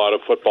 in a lot of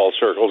football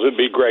circles. It'd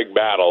be Greg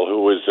Battle,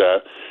 who was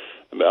a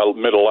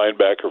middle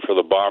linebacker for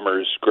the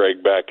Bombers.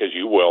 Greg back, as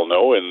you well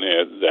know, in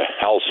the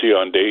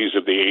halcyon days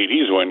of the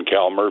 80s when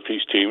Cal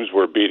Murphy's teams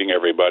were beating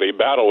everybody.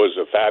 Battle was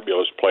a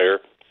fabulous player,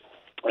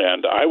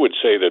 and I would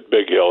say that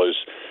Bighill is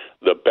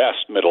the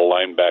best middle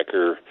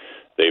linebacker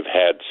they've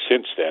had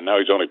since then. Now,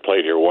 he's only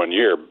played here 1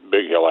 year,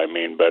 Bighill, I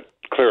mean, but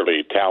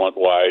clearly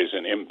talent-wise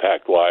and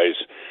impact-wise,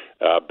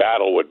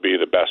 Battle would be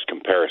the best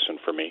comparison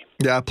for me.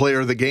 Yeah,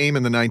 player of the game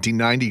in the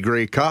 1990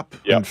 Grey Cup,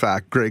 Yep. In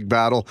fact, Greg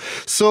Battle.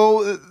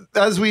 So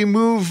as we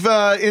move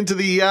into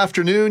the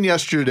afternoon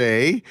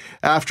yesterday,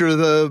 after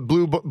the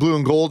blue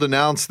and gold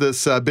announced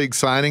this big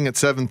signing at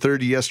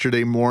 7:30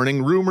 yesterday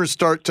morning, rumors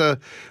start to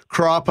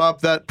crop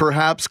up that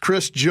perhaps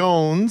Chris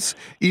Jones,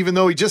 even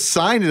though he just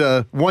signed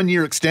a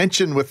 1-year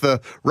extension with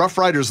the Rough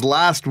Riders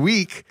last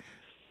week,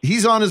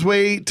 he's on his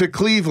way to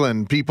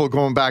Cleveland. People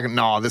going back,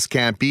 no, this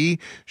can't be.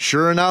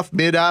 Sure enough,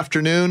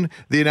 mid-afternoon,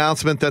 the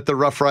announcement that the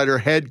Rough Rider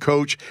head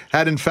coach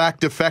had in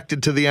fact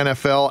defected to the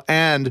NFL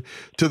and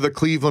to the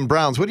Cleveland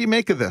Browns. What do you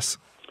make of this?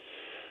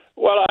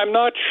 Well, I'm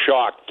not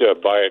shocked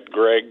by it,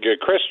 Greg.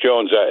 Chris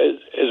Jones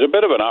is a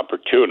bit of an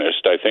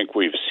opportunist. I think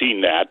we've seen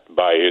that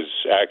by his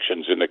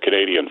actions in the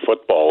Canadian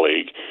Football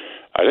League.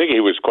 I think he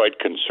was quite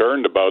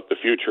concerned about the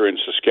future in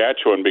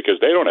Saskatchewan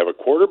because they don't have a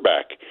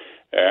quarterback.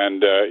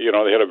 And,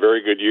 they had a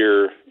very good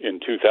year in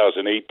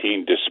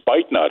 2018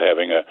 despite not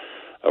having a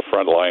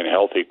frontline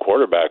healthy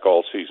quarterback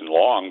all season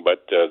long.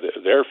 But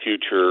their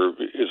future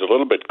is a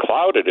little bit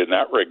clouded in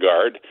that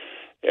regard.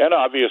 And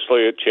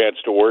obviously a chance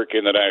to work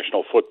in the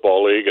National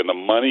Football League and the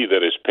money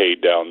that is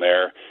paid down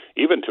there,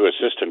 even to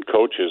assistant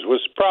coaches,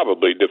 was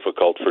probably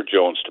difficult for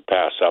Jones to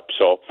pass up.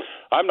 So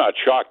I'm not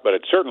shocked, but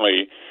it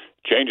certainly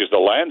changes the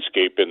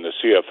landscape in the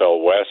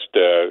CFL West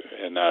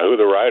and who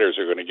the Riders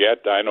are going to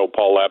get. I know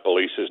Paul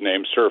LaPolice's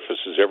name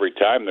surfaces every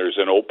time there's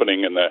an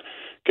opening in the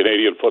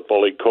Canadian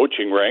Football League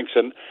coaching ranks,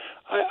 and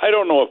I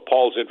don't know if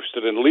Paul's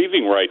interested in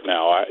leaving right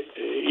now.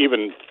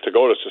 Even to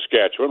go to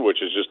Saskatchewan,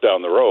 which is just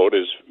down the road,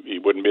 he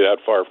wouldn't be that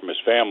far from his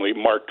family.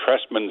 Mark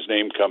Trestman's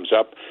name comes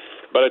up,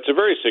 but it's a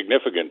very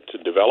significant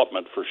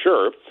development for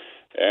sure,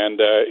 and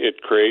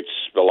it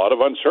creates a lot of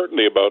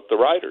uncertainty about the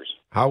Riders.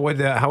 How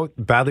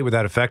badly would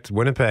that affect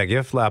Winnipeg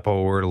if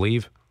Lapo were to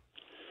leave?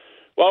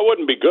 Well, it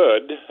wouldn't be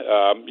good.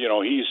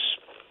 He's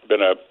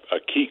been a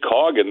key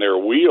cog in their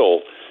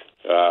wheel,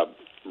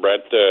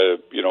 Brett,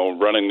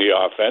 running the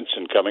offense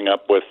and coming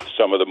up with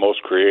some of the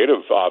most creative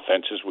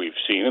offenses we've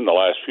seen in the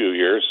last few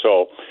years.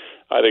 So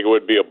I think it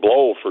would be a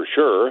blow for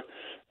sure.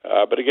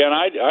 But again,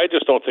 I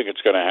just don't think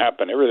it's going to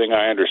happen. Everything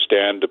I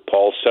understand,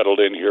 Paul settled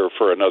in here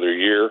for another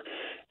year,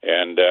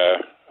 and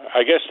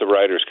I guess the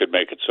Riders could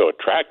make it so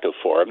attractive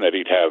for him that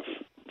he'd have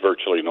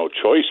virtually no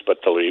choice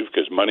but to leave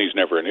because money's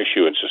never an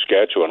issue in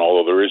Saskatchewan,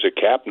 although there is a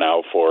cap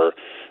now for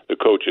the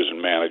coaches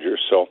and managers.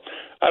 So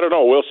I don't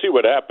know. We'll see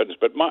what happens.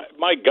 But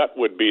my gut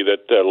would be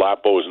that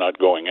Lapo is not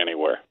going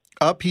anywhere.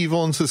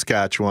 Upheaval in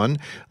Saskatchewan,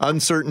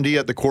 uncertainty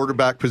at the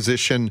quarterback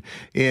position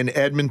in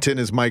Edmonton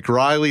as Mike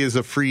Riley is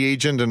a free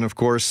agent, and of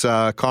course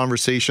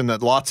conversation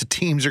that lots of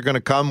teams are going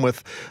to come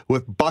with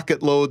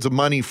bucket loads of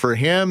money for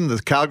him.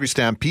 The Calgary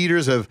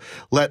Stampeders have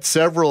let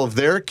several of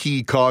their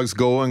key cogs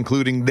go,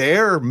 including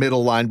their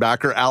middle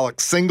linebacker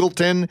Alex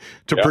Singleton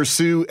to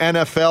pursue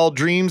NFL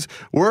dreams.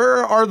 Where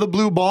are the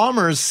Blue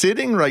Bombers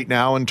sitting right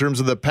now in terms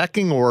of the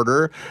pecking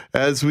order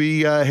as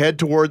we head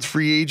towards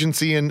free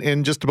agency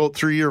in just about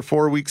 3 or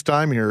 4 weeks' time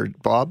here,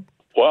 Bob?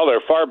 Well,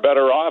 they're far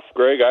better off,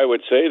 Greg, I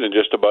would say, than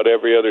just about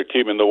every other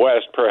team in the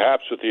West,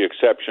 perhaps with the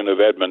exception of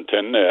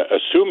Edmonton,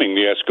 assuming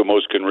the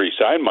Eskimos can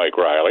re-sign Mike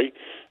Riley.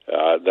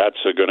 That's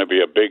going to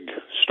be a big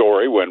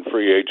story when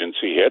free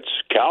agency hits.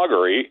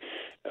 Calgary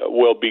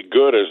will be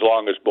good as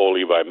long as Bo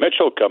Levi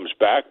Mitchell comes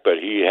back, but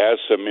he has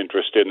some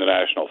interest in the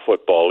National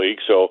Football League.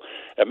 So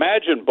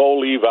imagine Bo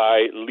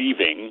Levi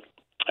leaving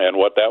and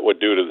what that would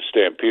do to the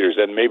Stampeders.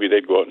 Then maybe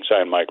they'd go out and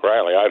sign Mike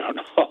Riley. I don't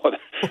know.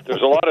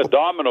 There's a lot of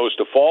dominoes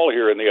to fall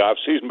here in the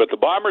offseason, but the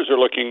Bombers are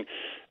looking,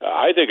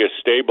 I think, as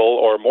stable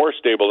or more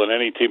stable than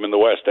any team in the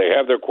West. They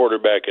have their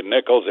quarterback in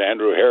Nichols.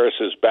 Andrew Harris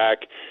is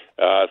back.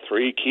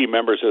 3 key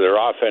members of their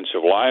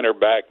offensive line are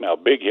back. Now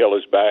Bighill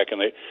is back,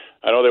 and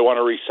I know they want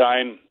to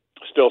re-sign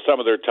still some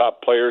of their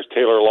top players,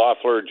 Taylor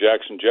Loeffler,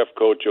 Jackson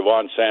Jeffcoat,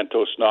 Javon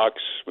Santos, Knox,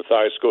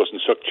 Matthias Ghost,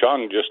 and Suk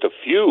Chung, just a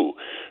few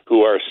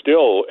who are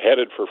still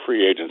headed for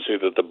free agency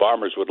that the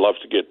Bombers would love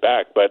to get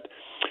back. But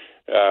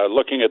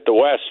looking at the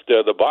West,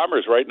 the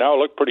Bombers right now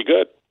look pretty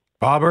good.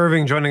 Bob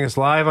Irving joining us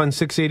live on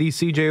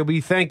 680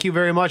 CJOB. Thank you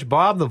very much,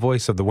 Bob, the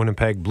voice of the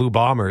Winnipeg Blue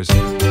Bombers.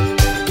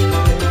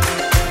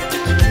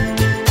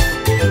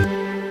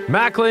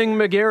 Mackling,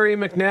 McGarry,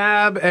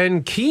 McNabb,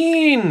 and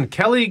Keehn.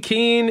 Kelley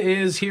Keehn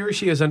is here.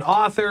 She is an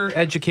author,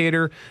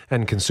 educator,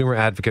 and consumer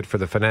advocate for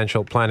the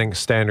Financial Planning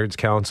Standards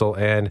Council.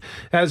 And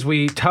as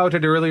we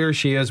touted earlier,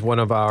 she is one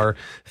of our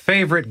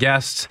favorite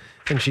guests,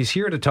 and she's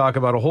here to talk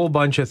about a whole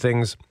bunch of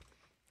things,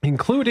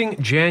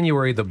 including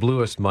January, the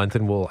bluest month,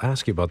 and we'll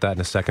ask you about that in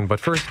a second. But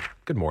first,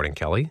 good morning,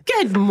 Kelley.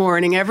 Good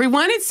morning,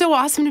 everyone. It's so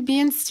awesome to be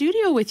in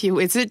studio with you.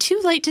 Is it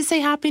too late to say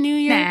Happy New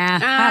Year? Nah,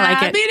 I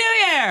like it. Happy New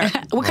Year!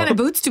 What kind of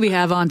boots do we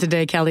have on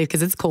today, Kelley?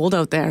 Because it's cold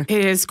out there.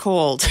 It is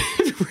cold.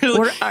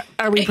 Really.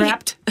 Are we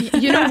prepped?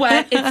 You know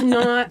what?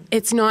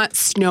 It's not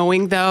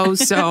snowing though.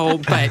 So,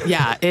 but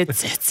yeah,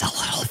 it's a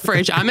little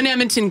frigid. I'm an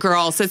Edmonton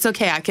girl, so it's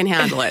okay. I can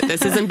handle it.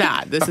 This isn't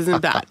bad.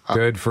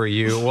 Good for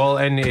you. Well,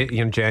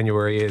 and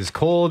January is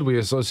cold. We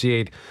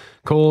associate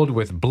cold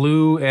with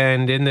blue,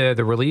 and in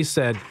the release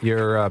that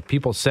your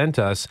people sent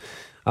us,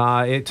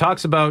 it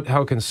talks about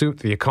how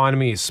the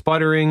economy is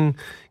sputtering.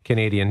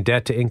 Canadian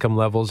debt to income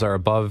levels are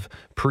above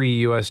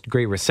pre-U.S.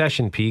 Great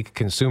Recession peak.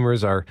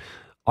 Consumers are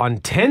on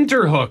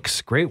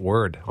tenterhooks, great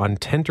word, on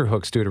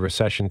tenterhooks due to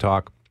recession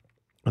talk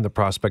and the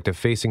prospect of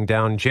facing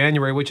down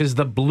January, which is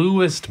the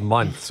bluest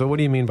month. So what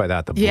do you mean by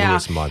that, the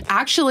bluest month?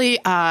 Actually,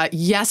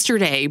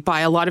 yesterday, by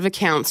a lot of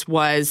accounts,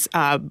 was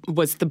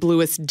the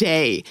bluest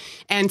day.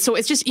 And so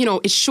it's just,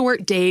 it's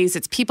short days.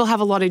 It's people have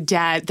a lot of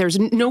debt. There's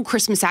no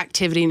Christmas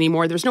activity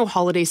anymore. There's no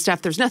holiday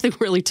stuff. There's nothing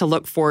really to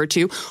look forward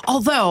to.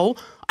 Although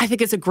I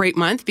think it's a great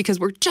month because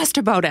we're just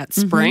about at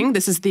spring. Mm-hmm.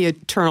 This is the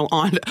eternal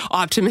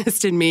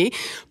optimist in me.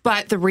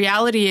 But the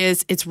reality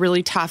is it's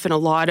really tough, and a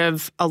lot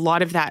of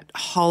that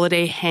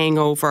holiday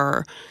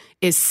hangover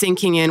is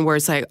sinking in, where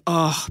it's like,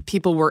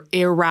 people were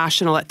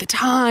irrational at the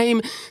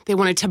time. They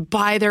wanted to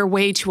buy their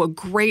way to a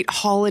great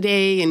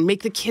holiday and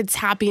make the kids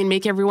happy and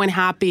make everyone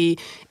happy.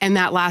 And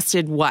that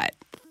lasted what?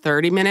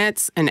 30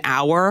 minutes, an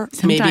hour,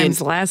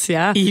 sometimes less,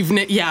 yeah. Even,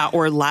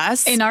 or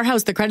less. In our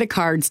house, the credit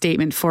card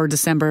statement for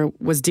December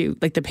was due.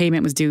 Like the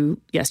payment was due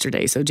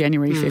yesterday. So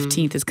January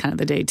 15th is kind of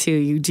the day too.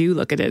 You do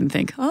look at it and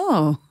think,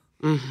 well,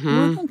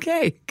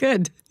 okay,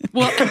 good.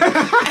 Well, good.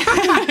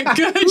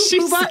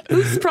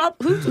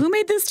 Who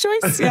made this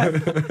choice? Yeah.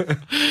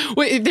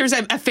 Well, there's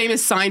a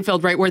famous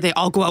Seinfeld, right, where they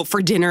all go out for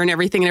dinner and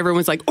everything, and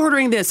everyone's like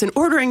ordering this and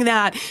ordering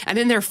that, and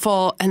then they're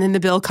full, and then the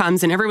bill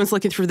comes, and everyone's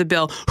looking through the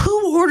bill.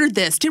 Who ordered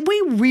this? Did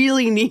we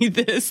really need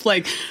this?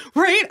 Like,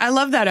 right? I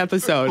love that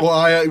episode. Well,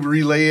 I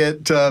relay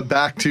it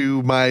back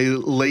to my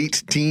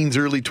late teens,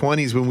 early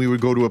 20s, when we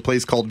would go to a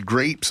place called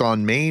Grapes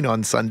on Main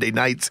on Sunday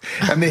nights,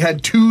 and they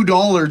had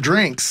 $2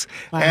 drinks,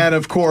 and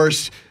of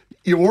course,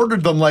 you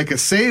ordered them like a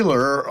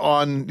sailor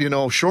on,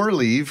 shore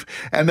leave.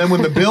 And then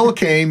when the bill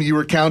came, you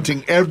were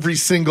counting every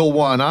single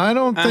one. I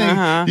don't think,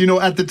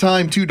 at the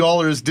time,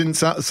 $2 didn't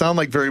sound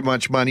like very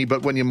much money.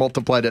 But when you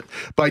multiplied it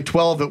by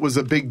 12, it was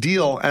a big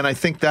deal. And I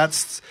think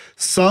that's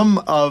some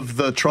of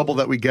the trouble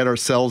that we get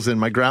ourselves in.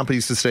 My grandpa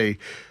used to say,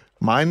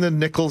 mind the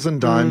nickels and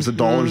dimes, the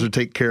dollars will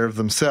take care of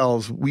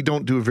themselves. We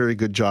don't do a very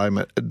good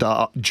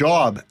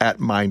job at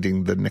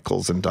minding the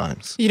nickels and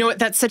dimes. You know what?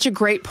 That's such a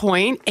great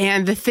point.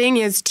 And the thing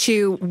is,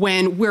 too,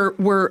 when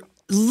we're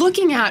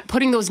looking at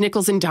putting those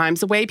nickels and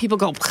dimes away, people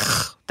go,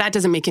 that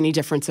doesn't make any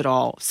difference at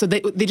all. So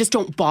they just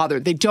don't bother.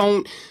 They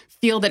don't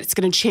feel that it's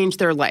going to change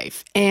their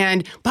life.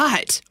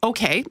 But,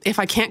 okay, if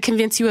I can't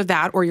convince you of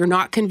that, or you're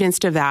not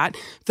convinced of that,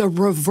 the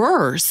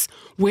reverse,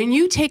 when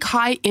you take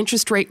high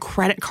interest rate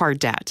credit card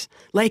debt,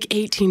 like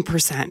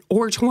 18%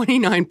 or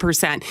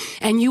 29%,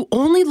 and you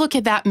only look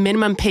at that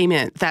minimum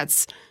payment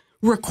that's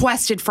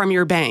requested from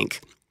your bank,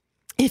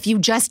 if you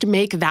just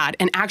make that,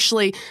 and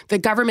actually the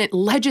government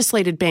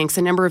legislated banks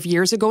a number of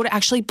years ago to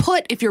actually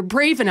put, if you're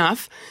brave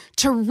enough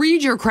to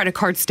read your credit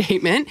card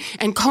statement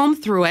and comb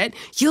through it,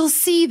 you'll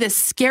see this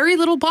scary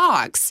little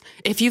box,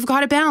 if you've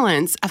got a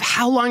balance, of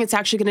how long it's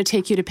actually going to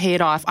take you to pay it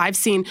off. I've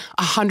seen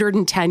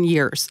 110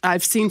 years.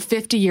 I've seen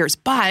 50 years.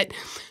 But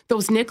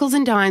those nickels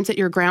and dimes that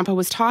your grandpa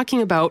was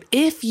talking about,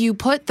 if you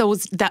put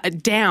those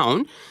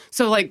down,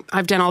 so like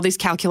I've done all these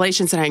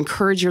calculations, and I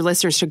encourage your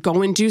listeners to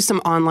go and do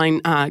some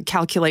online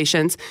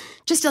calculations,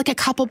 just like a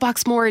couple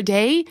bucks more a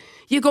day,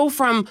 you go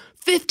from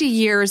 50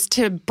 years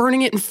to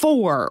burning it in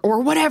 4 or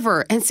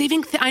whatever, and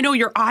saving. I know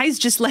your eyes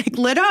just like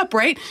lit up,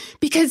 right?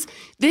 Because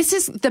this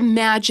is the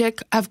magic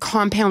of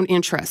compound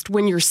interest.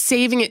 When you're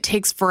saving, it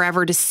takes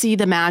forever to see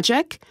the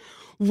magic.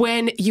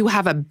 When you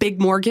have a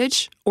big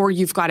mortgage or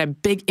you've got a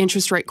big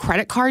interest rate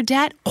credit card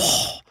debt,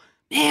 oh,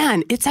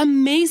 man, it's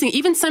amazing.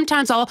 Even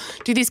sometimes I'll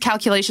do these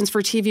calculations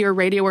for TV or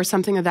radio or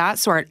something of that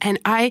sort, and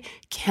I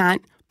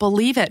can't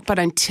believe it. But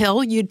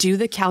until you do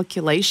the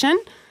calculation,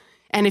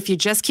 and if you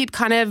just keep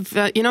kind of,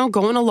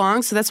 going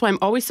along, so that's why I'm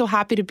always so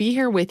happy to be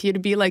here with you, to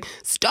be like,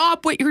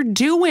 stop what you're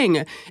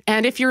doing.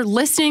 And if you're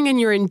listening and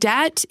you're in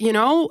debt, get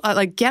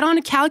on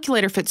a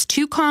calculator. If it's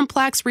too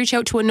complex, reach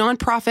out to a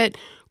nonprofit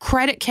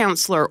credit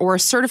counselor or a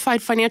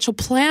certified financial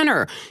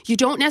planner. You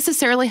don't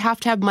necessarily have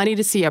to have money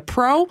to see a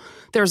pro.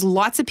 There's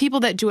lots of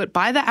people that do it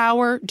by the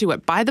hour, do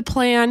it by the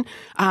plan,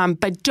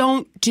 but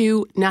don't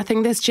do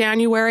nothing this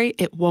January.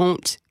 It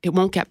won't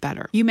get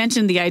better. You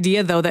mentioned the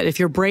idea, though, that if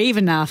you're brave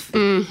enough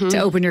to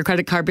open your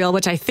credit card bill,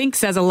 which I think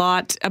says a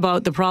lot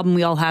about the problem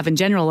we all have in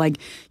general. Like,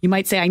 you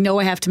might say, I know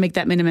I have to make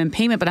that minimum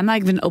payment, but I'm not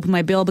even going to open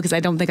my bill because I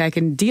don't think I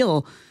can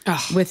deal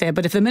with it.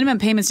 But if the minimum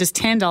payment's just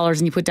 $10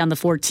 and you put down the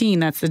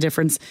 $14, that's the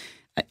difference.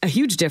 A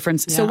huge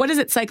difference. Yeah. So what is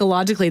it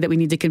psychologically that we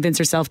need to convince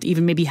ourselves to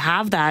even maybe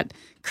have that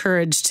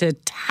courage to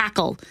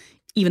tackle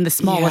even the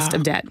smallest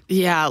of debt?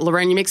 Yeah,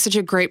 Lorraine, you make such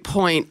a great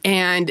point.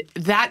 And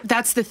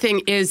that's the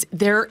thing is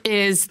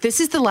this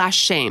is the last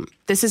shame.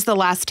 This is the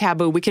last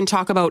taboo. We can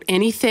talk about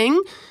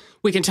anything.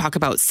 We can talk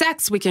about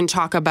sex. We can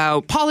talk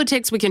about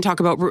politics. We can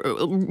talk about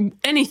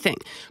anything.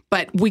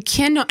 But we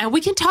cannot, and we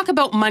can talk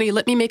about money.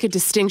 Let me make a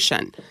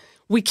distinction.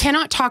 We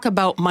cannot talk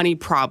about money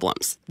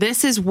problems.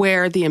 This is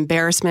where the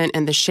embarrassment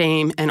and the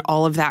shame and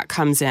all of that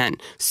comes in.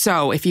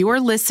 So if you are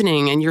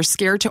listening and you're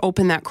scared to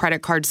open that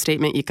credit card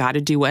statement, you got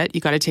to do it.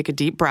 You got to take a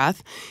deep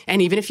breath.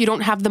 And even if you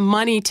don't have the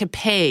money to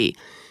pay,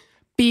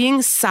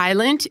 being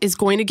silent is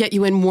going to get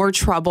you in more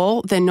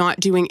trouble than not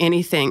doing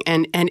anything.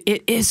 And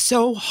it is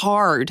so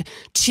hard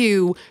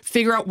to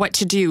figure out what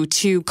to do,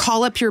 to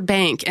call up your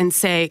bank and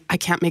say, I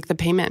can't make the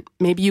payment.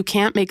 Maybe you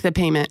can't make the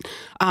payment.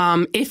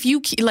 If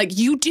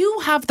you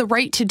do have the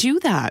right to do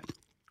that.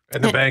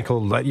 And the bank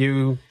will let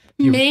you...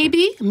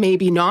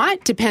 Maybe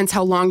not. Depends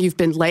how long you've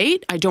been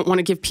late. I don't want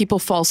to give people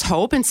false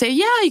hope and say,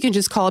 yeah, you can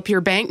just call up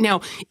your bank. Now,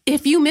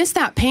 if you miss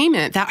that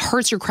payment, that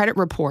hurts your credit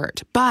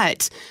report.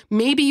 But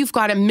maybe you've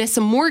got to miss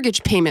a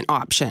mortgage payment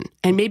option,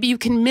 and maybe you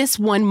can miss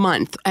 1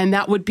 month, and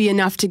that would be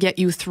enough to get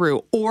you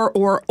through. Or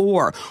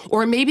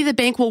maybe the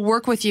bank will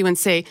work with you and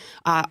say,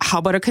 how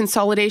about a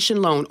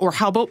consolidation loan? Or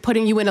how about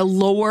putting you in a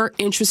lower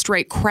interest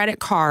rate credit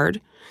card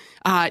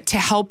to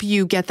help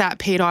you get that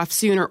paid off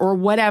sooner or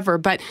whatever.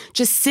 But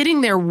just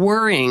sitting there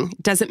worrying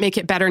doesn't make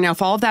it better. Now,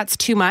 if all of that's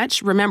too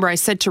much, remember I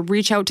said to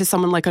reach out to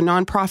someone like a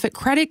nonprofit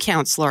credit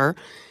counselor.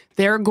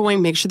 They're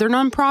going, make sure they're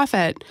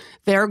nonprofit.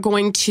 They're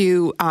going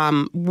to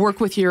work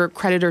with your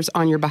creditors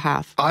on your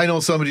behalf. I know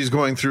somebody's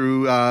going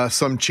through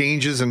some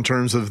changes in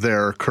terms of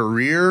their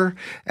career.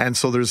 And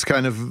so there's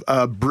kind of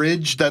a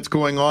bridge that's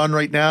going on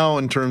right now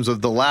in terms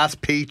of the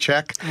last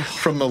paycheck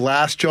from the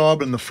last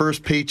job and the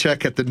first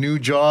paycheck at the new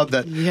job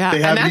that they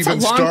haven't even started.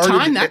 And that's a long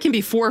time. That can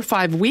be 4 or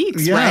 5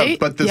 weeks, right?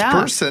 But this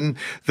person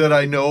that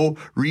I know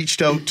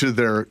reached out to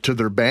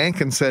their bank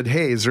and said,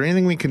 hey, is there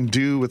anything we can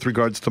do with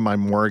regards to my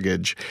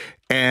mortgage?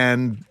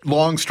 And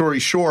long story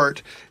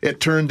short, it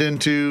turned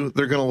into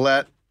they're going to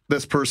let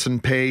this person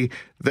pay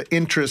the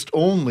interest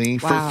only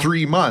for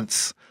 3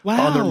 months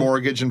on their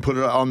mortgage and put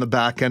it on the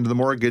back end of the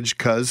mortgage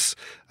because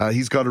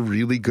he's got a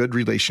really good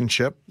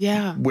relationship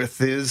with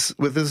his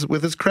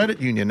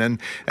credit union.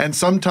 And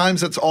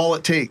sometimes that's all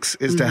it takes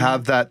is to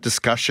have that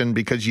discussion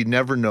because you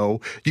never know.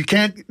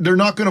 They're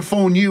not going to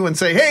phone you and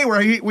say, hey,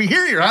 we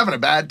hear you're having a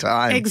bad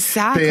time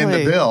paying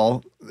the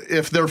bill.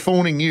 If they're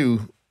phoning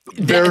you,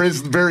 there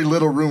is very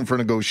little room for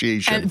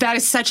negotiation. And that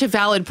is such a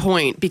valid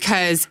point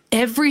because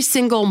every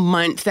single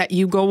month that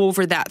you go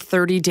over that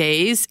 30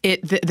 days,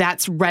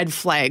 that's red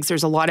flags.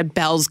 There's a lot of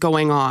bells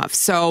going off.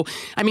 So,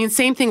 I mean,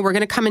 same thing. We're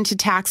going to come into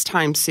tax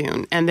time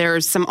soon. And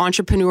there's some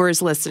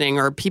entrepreneurs listening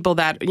or people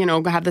that,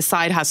 have the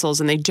side hustles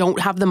and they don't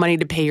have the money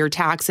to pay your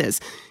taxes.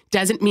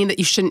 Doesn't mean that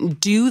you shouldn't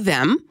do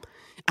them.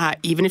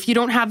 Even if you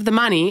don't have the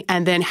money,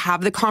 and then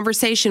have the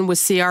conversation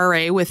with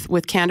CRA,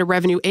 with Canada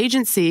Revenue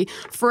Agency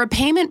for a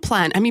payment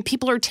plan. I mean,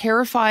 people are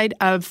terrified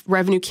of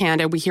Revenue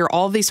Canada. We hear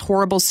all these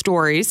horrible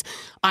stories.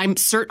 I'm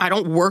certain I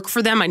don't work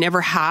for them. I never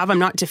have. I'm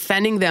not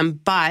defending them.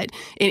 But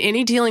in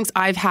any dealings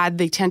I've had,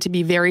 they tend to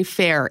be very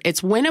fair.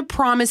 It's when a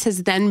promise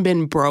has then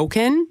been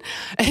broken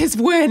is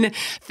when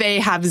they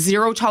have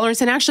zero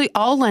tolerance. And actually,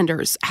 all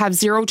lenders have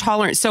zero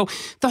tolerance. So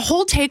the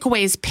whole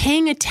takeaway is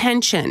paying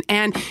attention.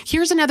 And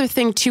here's another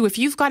thing, too. If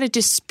you've got a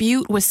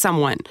dispute with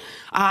someone,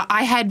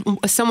 I had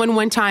someone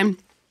one time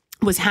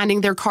was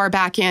handing their car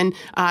back in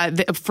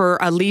for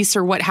a lease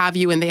or what have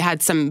you, and they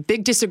had some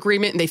big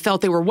disagreement, and they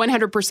felt they were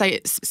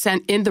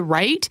 100% in the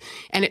right,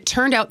 and it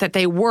turned out that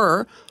they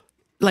were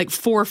like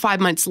 4 or 5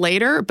 months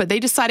later, but they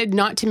decided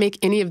not to make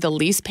any of the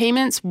lease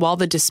payments while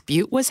the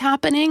dispute was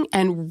happening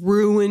and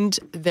ruined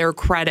their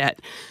credit.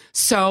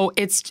 So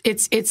it's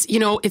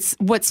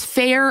what's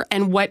fair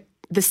and what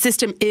the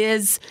system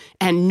is,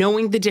 and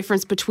knowing the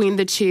difference between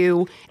the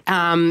two,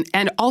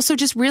 and also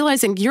just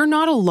realizing you're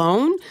not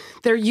alone.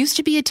 There used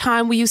to be a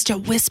time we used to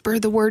whisper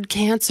the word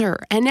cancer,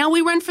 and now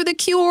we run for the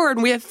cure,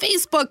 and we have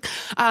Facebook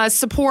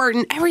support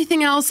and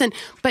everything else.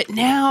 But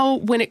now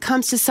when it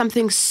comes to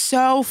something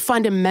so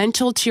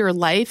fundamental to your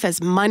life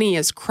as money,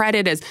 as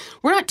credit, as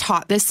we're not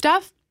taught this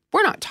stuff.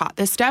 We're not taught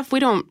this stuff.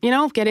 We don't,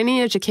 get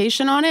any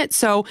education on it.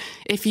 So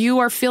if you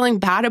are feeling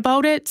bad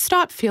about it,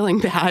 stop feeling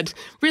bad.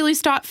 Really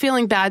stop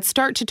feeling bad.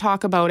 Start to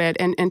talk about it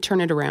and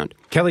turn it around.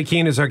 Kelley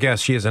Keehn is our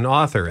guest. She is an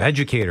author,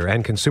 educator,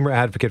 and consumer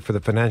advocate for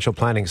the Financial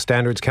Planning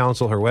Standards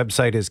Council. Her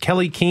website is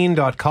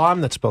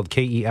kelleykeehn.com. That's spelled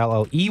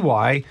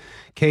KELLEYKEEHN.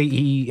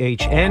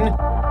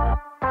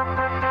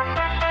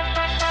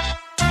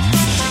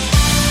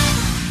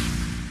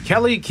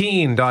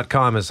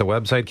 KelleyKeehn.com is the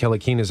website. Kelley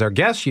Keehn is our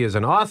guest. She is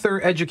an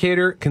author,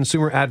 educator,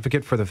 consumer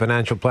advocate for the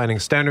Financial Planning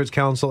Standards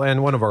Council,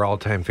 and one of our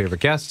all-time favorite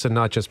guests, and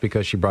not just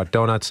because she brought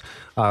donuts,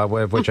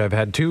 of which I've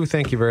had 2.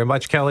 Thank you very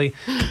much, Kelley.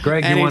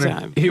 Greg,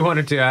 you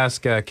wanted to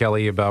ask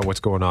Kelley about what's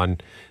going on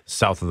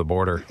south of the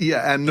border.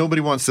 Yeah, and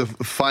nobody wants to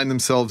find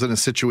themselves in a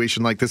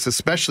situation like this,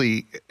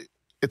 especially...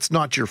 It's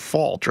not your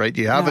fault, right?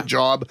 You have a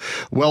job,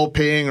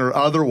 well-paying or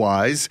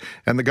otherwise,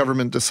 and the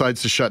government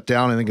decides to shut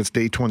down. I think it's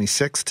day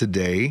 26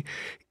 today.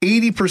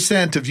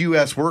 80% of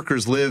U.S.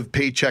 workers live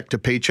paycheck to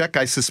paycheck.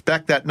 I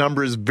suspect that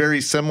number is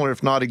very similar,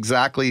 if not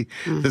exactly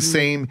the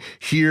same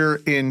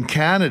here in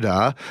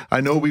Canada. I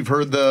know we've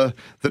heard the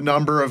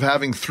number of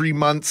having 3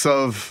 months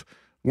of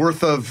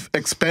worth of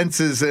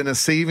expenses in a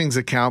savings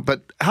account,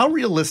 but how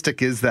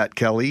realistic is that,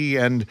 Kelley?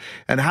 And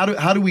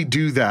how do we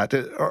do that?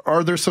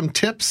 Are there some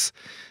tips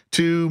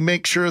to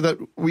make sure that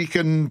we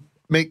can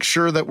make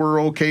sure that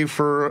we're okay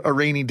for a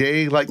rainy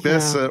day like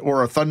this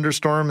or a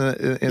thunderstorm in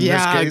this case?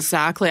 Yeah,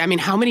 exactly. I mean,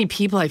 how many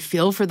people, I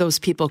feel for those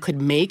people,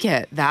 could make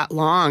it that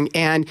long?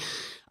 And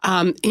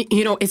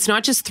it's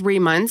not just 3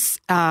 months,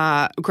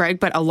 Greg,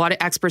 but a lot of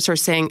experts are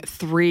saying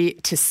 3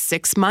 to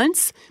 6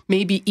 months,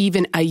 maybe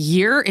even a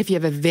year if you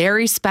have a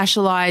very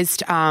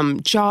specialized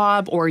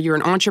job or you're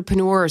an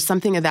entrepreneur or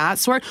something of that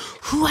sort.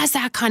 Who has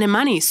that kind of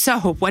money? So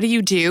what do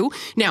you do?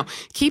 Now,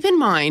 keep in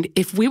mind,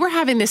 if we were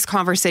having this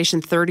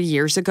conversation 30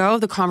 years ago,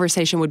 the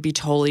conversation would be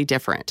totally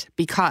different,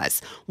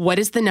 because what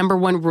is the number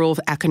one rule of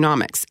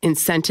economics?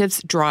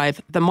 Incentives drive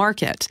the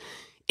market.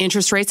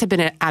 Interest rates have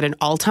been at an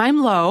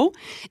all-time low,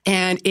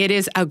 and it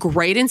is a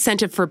great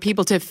incentive for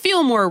people to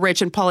feel more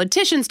rich and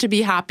politicians to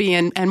be happy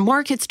and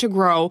markets to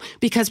grow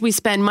because we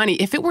spend money.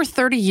 If it were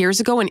 30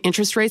 years ago and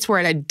interest rates were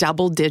at a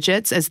double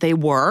digits as they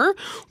were,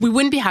 we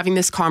wouldn't be having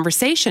this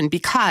conversation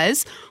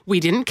because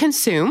we didn't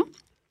consume.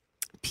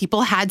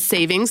 People had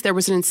savings. There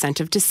was an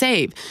incentive to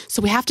save.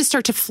 So we have to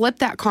start to flip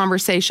that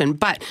conversation.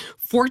 But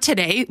for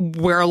today,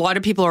 where a lot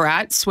of people are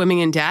at, swimming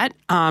in debt,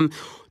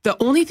 the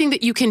only thing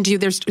that you can do,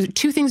 there's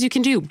 2 things you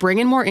can do: bring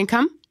in more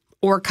income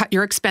or cut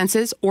your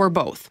expenses, or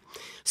both.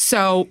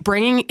 So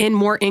bringing in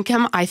more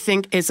income, I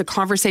think, is a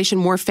conversation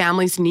more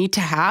families need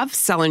to have.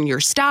 Selling your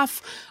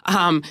stuff,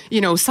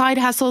 side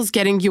hustles,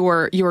 getting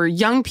your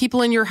young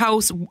people in your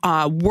house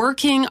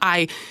working.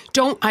 I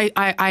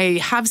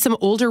have some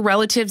older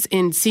relatives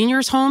in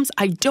seniors' homes.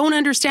 I don't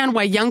understand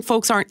why young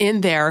folks aren't in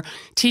there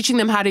teaching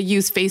them how to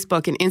use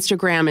Facebook and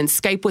Instagram and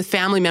Skype with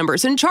family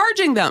members and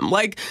charging them.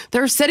 Like,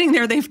 they're sitting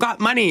there, they've got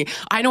money.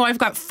 I know I've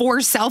got 4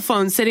 cell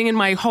phones sitting in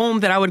my home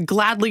that I would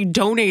gladly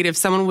donate if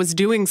someone was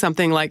doing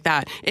something like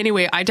that.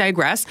 Anyway, I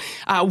digress.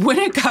 When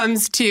it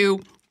comes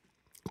to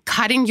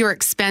cutting your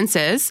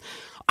expenses,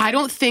 I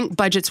don't think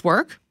budgets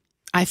work.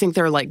 I think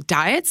they're like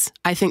diets.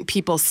 I think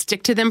people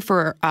stick to them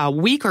for a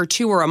week or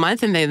 2 or a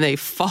month and then they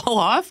fall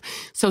off.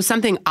 So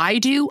something I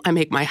do, I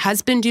make my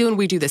husband do, and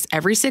we do this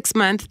every 6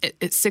 months.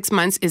 6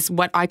 months is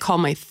what I call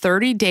my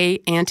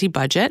 30-day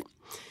anti-budget.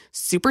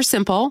 Super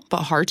simple, but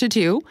hard to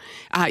do.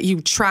 You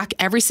track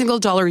every single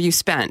dollar you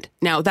spend.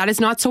 Now, that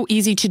is not so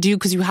easy to do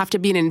because you have to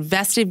be an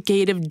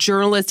investigative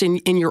journalist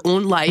in your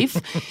own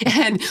life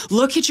and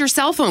look at your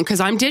cell phone, because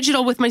I'm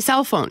digital with my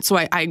cell phone. So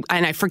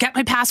I forget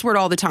my password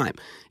all the time,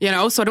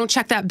 so I don't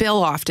check that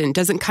bill often,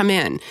 doesn't come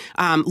in.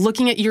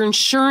 Looking at your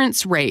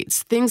insurance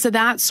rates, things of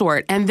that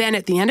sort. And then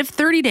at the end of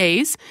 30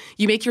 days,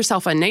 you make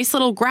yourself a nice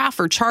little graph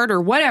or chart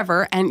or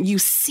whatever, and you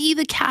see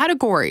the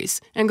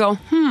categories and go,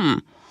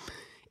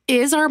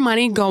 is our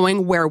money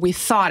going where we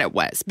thought it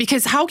was?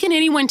 Because how can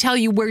anyone tell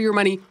you where your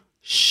money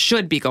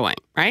should be going,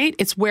 right?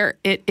 It's where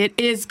it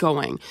is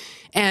going.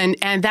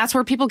 And that's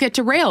where people get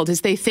derailed,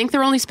 is they think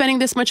they're only spending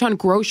this much on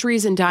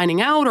groceries and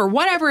dining out or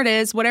whatever it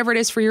is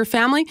for your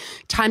family.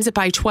 Times it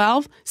by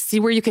 12, see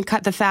where you can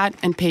cut the fat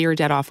and pay your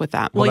debt off with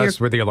that. Well, that's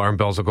where the alarm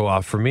bells will go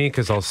off for me,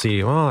 because I'll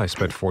see, I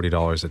spent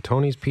 $40 at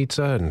Tony's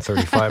Pizza and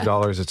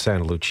 $35 at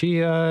Santa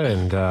Lucia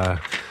and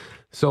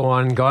so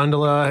on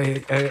gondola.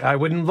 I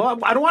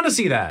don't want to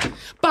see that.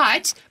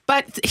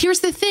 But here's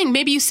the thing.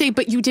 Maybe you say,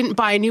 but you didn't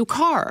buy a new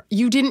car.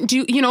 You didn't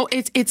do,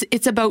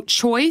 it's about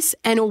choice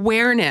and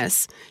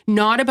awareness,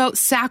 not about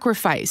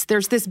sacrifice.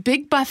 There's this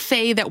big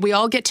buffet that we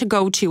all get to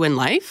go to in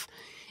life,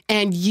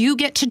 and you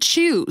get to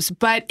choose.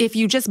 But if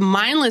you just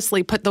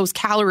mindlessly put those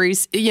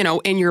calories,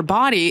 in your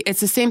body, it's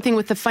the same thing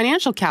with the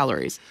financial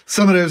calories.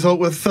 Somebody I was out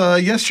with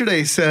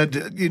yesterday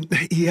said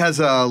he has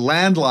a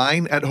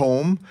landline at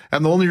home,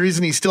 and the only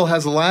reason he still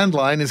has a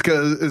landline is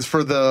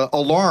for the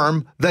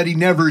alarm that he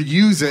never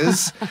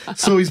uses.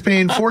 So he's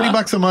paying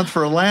 $40 a month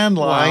for a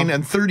landline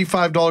and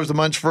 $35 a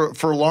month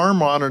for alarm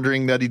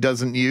monitoring that he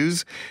doesn't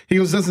use. He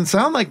goes, doesn't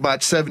sound like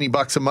much,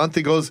 $70 a month.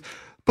 He goes,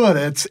 but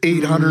it's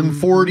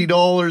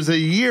 $840 a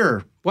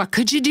year. What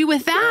could you do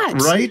with that?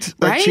 Right?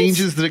 That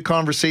changes the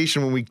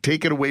conversation when we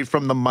take it away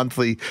from the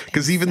monthly,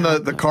 because even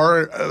the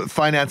car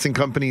financing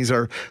companies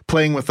are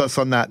playing with us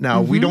on that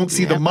now. We don't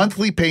see the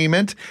monthly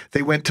payment.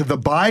 They went to the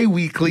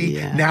bi-weekly.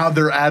 Yeah. Now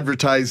they're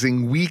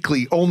advertising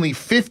weekly, only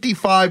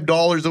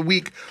 $55 a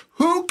week.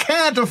 Who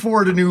can't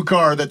afford a new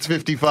car that's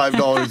 $55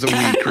 a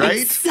week,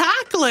 right?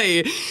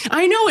 Exactly.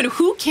 I know. And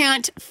who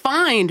can't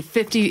find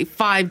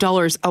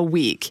 $55 a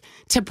week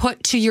to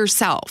put to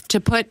yourself, to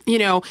put,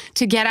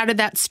 to get out of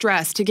that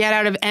stress, to get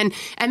out of, and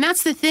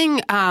that's the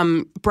thing,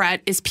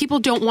 Brett, is people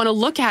don't want to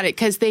look at it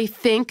because they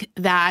think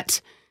that,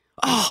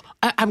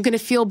 I'm going to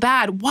feel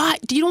bad.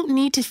 What? You don't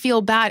need to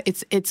feel bad.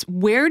 It's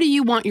where do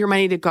you want your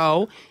money to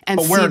go, and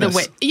awareness.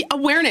 See the way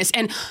awareness.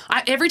 And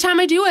every time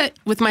I do it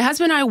with my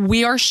husband and I,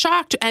 we are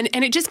shocked, and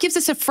it just gives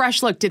us a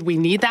fresh look. Did we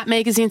need that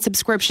magazine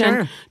subscription?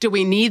 Sure. Do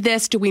we need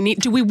this? Do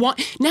we want?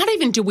 Not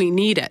even do we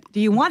need it.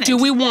 Do you want it? Do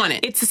we want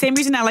it? It's the same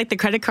reason I like the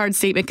credit card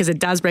statement, because it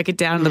does break it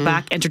down in the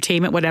back,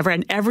 entertainment, whatever.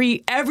 And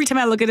every time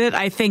I look at it,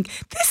 I think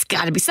this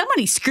got to be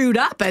somebody screwed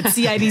up at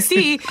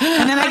CIBC,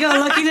 and then I go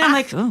looking at it, I'm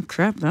like, oh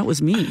crap, that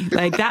was me.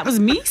 Like, that was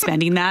me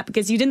spending that,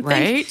 because you didn't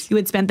think you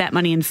would spend that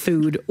money in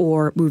food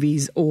or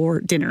movies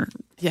or dinner.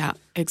 Yeah,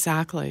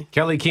 exactly.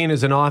 Kelley Keehn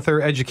is an author,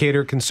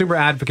 educator, consumer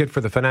advocate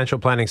for the Financial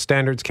Planning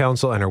Standards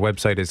Council, and her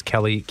website is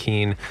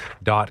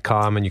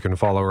kelleykeehn.com, and you can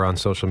follow her on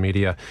social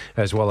media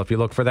as well if you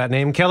look for that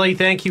name. Kelley,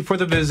 thank you for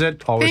the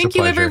visit. Always a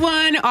pleasure. Thank you,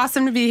 everyone.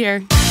 Awesome to be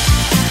here.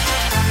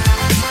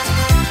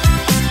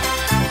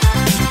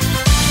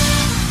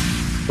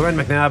 Lauren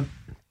McNabb,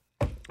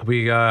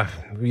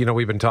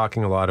 we've been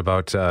talking a lot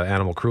about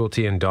animal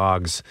cruelty and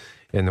dogs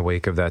in the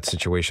wake of that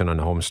situation on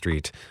Home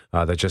Street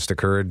that just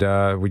occurred.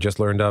 We just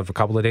learned of a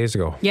couple of days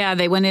ago. Yeah,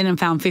 they went in and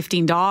found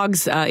 15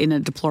 dogs in a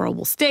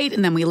deplorable state.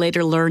 And then we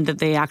later learned that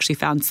they actually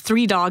found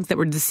 3 dogs that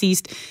were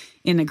deceased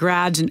in a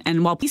garage.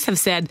 And while police have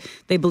said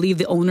they believe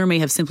the owner may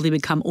have simply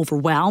become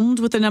overwhelmed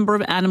with the number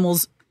of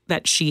animals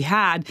that she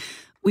had,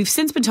 we've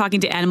since been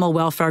talking to animal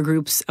welfare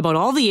groups about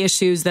all the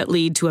issues that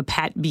lead to a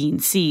pet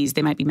being seized.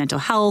 They might be mental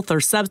health or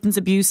substance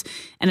abuse,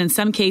 and in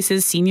some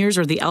cases, seniors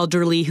or the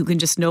elderly who can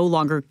just no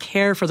longer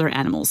care for their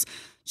animals.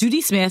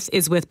 Judy Smith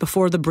is with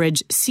Before the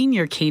Bridge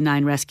Senior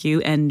Canine Rescue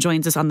and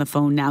joins us on the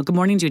phone now. Good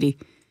morning, Judy.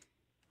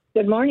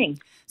 Good morning.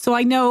 So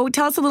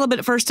tell us a little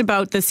bit first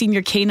about the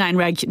Senior Canine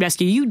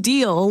Rescue. You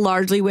deal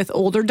largely with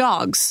older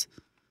dogs.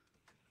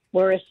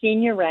 We're a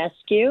senior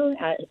rescue,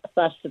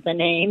 thus the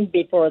name,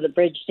 Before the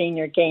Bridge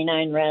Senior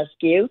Canine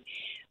Rescue.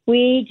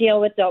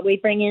 We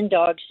bring in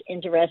dogs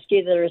into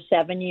rescue that are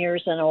 7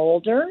 years and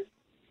older.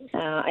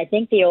 I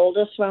think the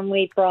oldest one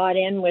we brought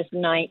in was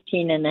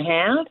 19 and a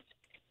half,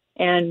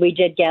 and we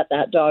did get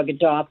that dog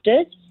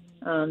adopted.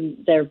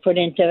 They're put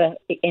into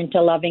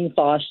loving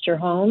foster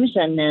homes,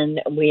 and then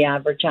we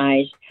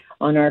advertise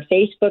on our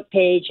Facebook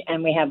page,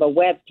 and we have a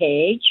web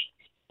page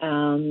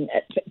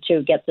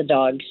to get the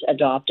dogs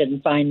adopted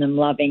and find them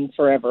loving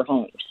forever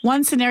homes.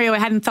 One scenario I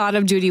hadn't thought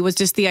of, Judy, was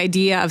just the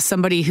idea of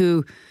somebody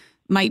who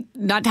might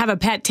not have a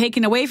pet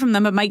taken away from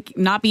them, but might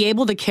not be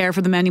able to care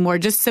for them anymore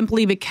just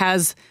simply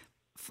because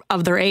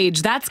of their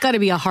age. That's got to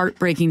be a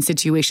heartbreaking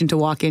situation to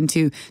walk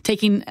into,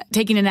 taking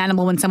an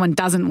animal when someone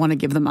doesn't want to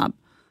give them up.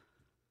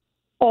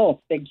 Oh,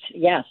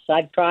 yes,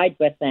 I've tried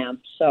with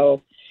them.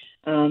 So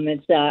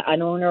it's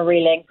an owner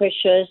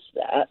relinquishes.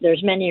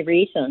 There's many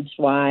reasons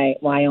why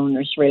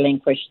owners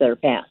relinquish their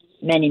pets.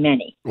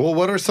 Many. Well,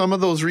 what are some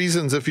of those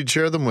reasons, if you'd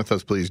share them with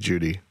us, please,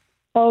 Judy?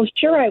 Oh,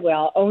 sure I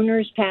will.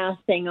 Owners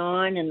passing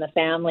on and the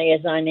family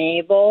is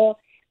unable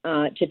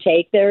to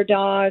take their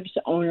dogs.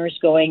 Owners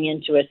going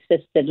into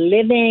assisted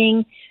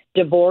living.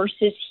 Divorce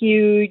is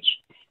huge.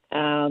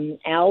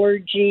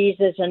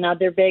 Allergies is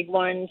another big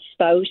one.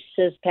 Spouse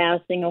is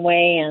passing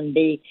away and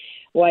the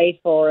wife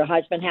or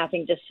husband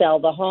having to sell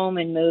the home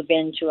and move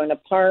into an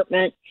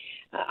apartment.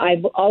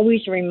 I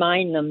always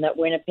remind them that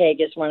Winnipeg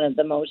is one of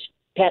the most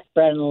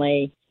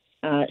pet-friendly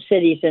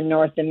cities in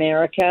North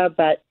America,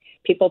 but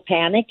people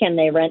panic and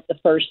they rent the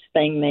first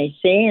thing they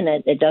see, and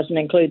it doesn't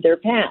include their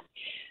pet.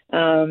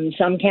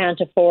 Some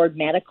can't afford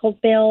medical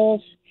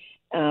bills.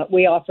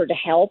 We offer to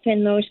help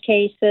in those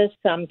cases.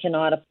 Some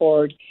cannot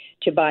afford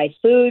to buy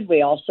food.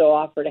 We also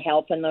offer to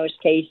help in those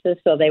cases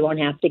so they won't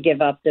have to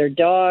give up their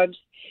dogs.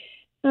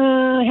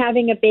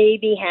 Having a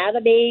baby, had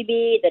a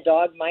baby, the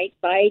dog might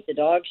bite, the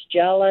dog's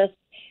jealous,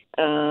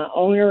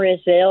 owner is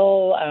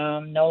ill,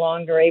 no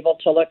longer able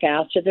to look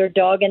after their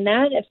dog, and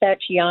that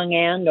affects young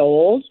and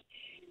old.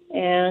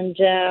 And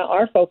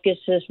our focus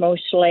is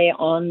mostly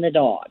on the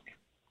dog.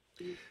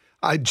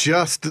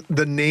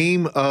 The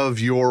name of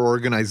your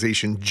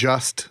organization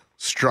just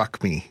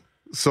struck me.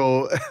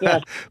 So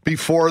yes.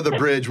 Before the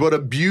Bridge, what a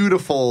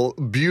beautiful,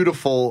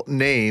 beautiful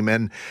name.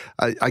 And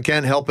I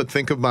can't help but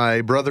think of my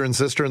brother and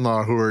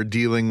sister-in-law who are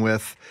dealing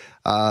with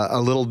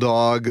a little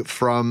dog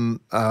from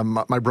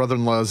my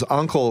brother-in-law's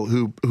uncle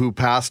who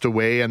passed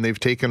away, and they've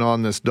taken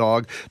on this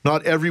dog.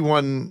 Not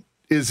everyone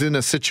is in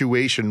a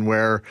situation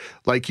where,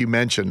 like you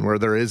mentioned, where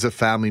there is a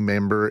family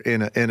member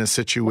in a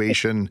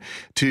situation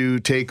to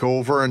take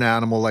over an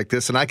animal like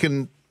this. And I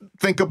can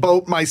think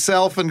about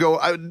myself and go,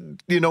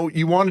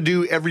 you want to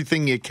do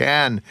everything you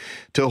can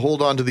to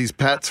hold on to these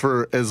pets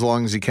for as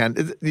long as you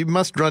can. You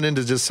must run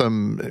into just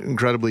some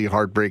incredibly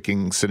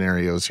heartbreaking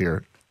scenarios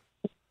here.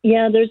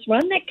 Yeah, there's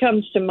one that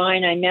comes to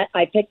mind.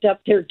 I picked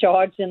up their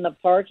dogs in the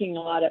parking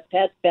lot at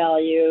Pet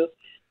Value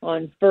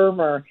on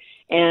Fermer,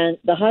 and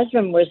the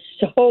husband was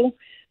so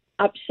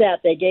upset.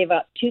 They gave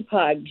up 2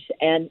 pugs,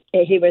 and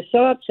he was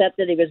so upset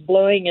that he was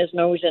blowing his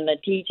nose in a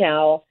tea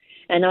towel.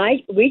 And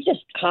we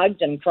just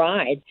hugged and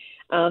cried.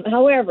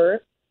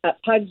 However,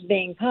 pugs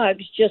being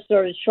pugs just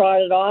sort of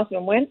trotted off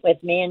and went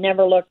with me and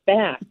never looked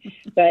back.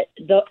 But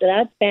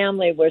that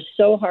family was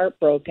so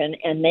heartbroken,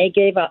 and they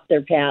gave up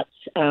their pets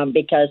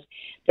because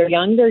their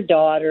younger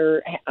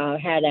daughter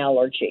had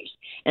allergies.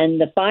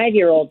 And the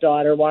 5-year-old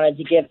daughter wanted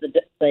to give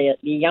the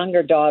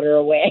younger daughter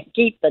away and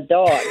keep the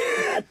dog.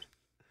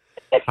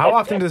 How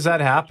often does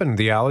that happen,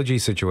 the allergy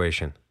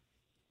situation?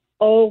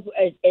 Oh,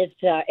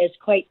 it's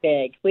quite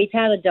big. We've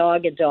had a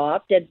dog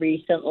adopted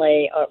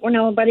recently,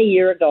 about a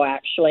year ago,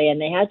 actually, and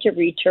they had to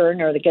return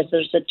her because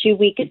there's a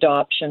 2-week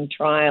adoption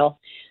trial.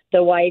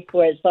 The wife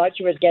thought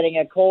she was getting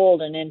a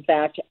cold, and in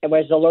fact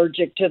was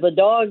allergic to the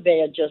dog they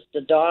had just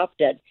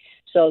adopted.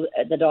 So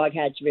the dog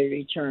had to be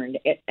returned.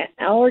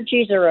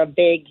 Allergies are a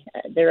big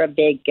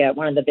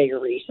one of the bigger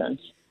reasons.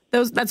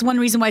 That's one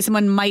reason why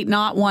someone might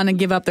not want to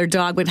give up their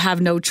dog but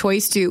have no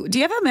choice to. Do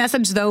you have a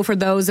message, though, for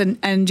those,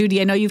 and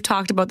Judy, I know you've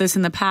talked about this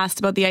in the past,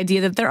 about the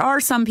idea that there are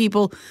some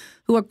people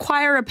who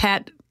acquire a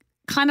pet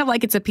kind of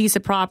like it's a piece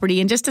of property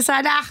and just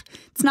decide,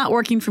 it's not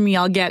working for me,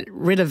 I'll get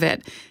rid of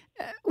it.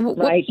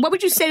 Right. What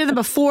would you say to them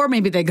before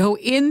maybe they go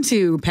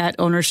into pet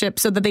ownership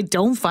so that they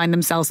don't find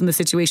themselves in the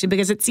situation?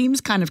 Because it seems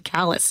kind of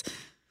callous.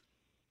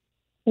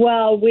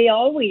 Well, we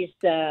always,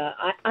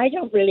 I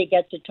don't really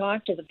get to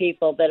talk to the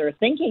people that are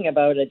thinking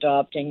about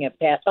adopting a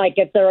pet. Like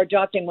if they're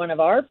adopting one of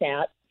our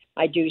pets,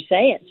 I do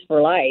say it's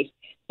for life.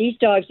 These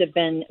dogs have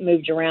been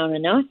moved around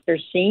enough. They're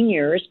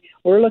seniors.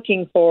 We're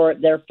looking for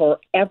their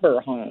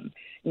forever home,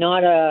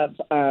 not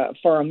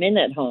for a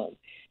minute home.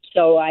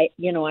 So I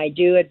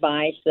do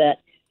advise that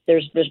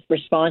there's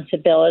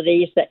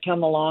responsibilities that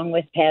come along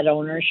with pet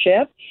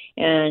ownership,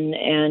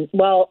 and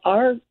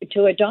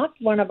to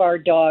adopt one of our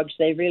dogs,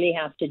 they really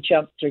have to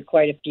jump through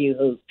quite a few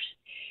hoops.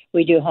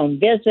 We do home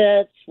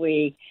visits.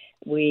 We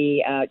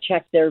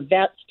check their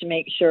vets to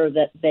make sure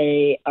that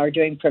they are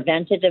doing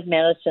preventative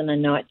medicine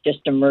and not just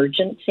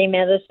emergency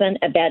medicine,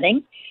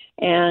 vetting.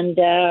 And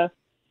to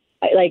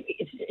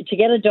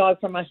get a dog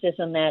from us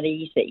isn't that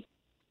easy.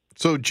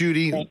 So,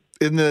 Judy,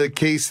 in the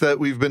case that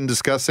we've been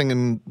discussing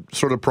and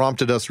sort of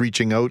prompted us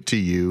reaching out to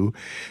you,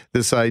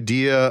 this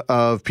idea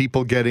of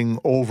people getting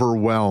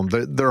overwhelmed.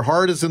 Their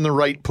heart is in the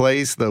right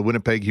place. The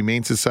Winnipeg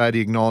Humane Society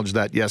acknowledged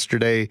that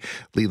yesterday.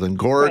 Leland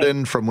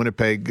Gordon from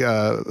Winnipeg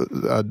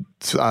Animal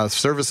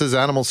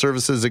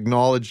Services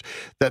acknowledged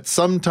that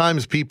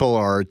sometimes people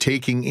are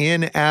taking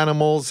in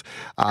animals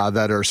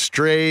that are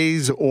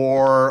strays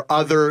or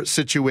other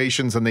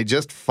situations, and they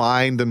just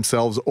find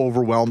themselves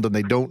overwhelmed and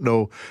they don't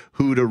know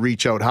who to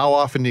reach out. How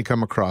often do you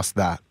come across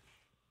that?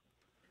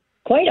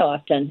 Quite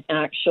often,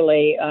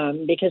 actually,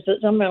 because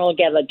someone will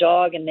get a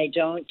dog and they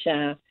don't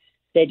spay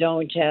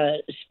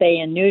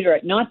and neuter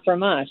it. Not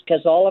from us,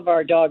 because all of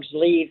our dogs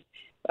leave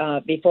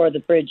before the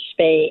Bridge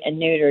spay and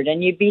neutered.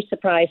 And you'd be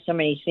surprised how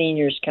many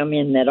seniors come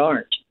in that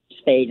aren't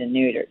spayed and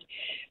neutered.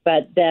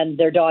 But then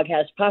their dog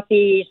has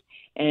puppies,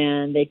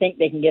 and they think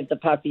they can give the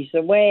puppies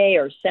away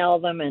or sell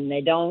them, and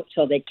they don't,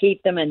 so they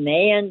keep them, and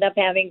they end up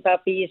having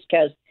puppies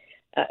because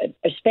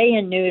a spay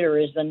and neuter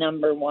is the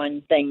number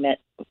one thing that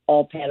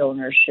all pet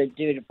owners should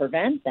do to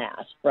prevent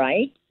that,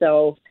 right?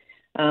 So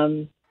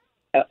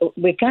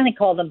we kind of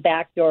call them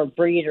backdoor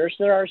breeders.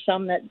 There are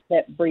some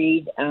that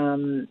breed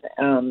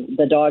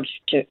the dogs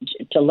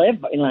to live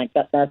like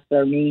that. That's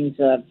their means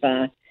of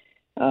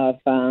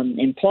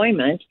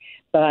employment.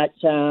 But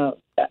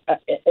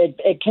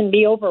it can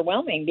be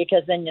overwhelming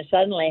because then you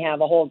suddenly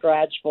have a whole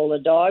garage full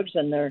of dogs,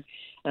 and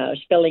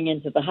spilling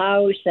into the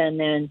house. And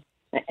then,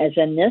 as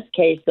in this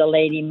case, the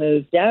lady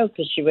moved out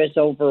because she was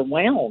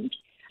overwhelmed.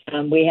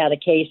 We had a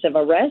case of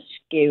a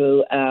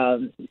rescue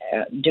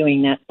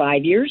doing that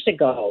 5 years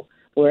ago,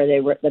 where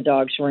the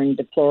dogs were in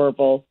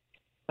deplorable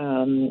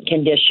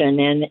condition,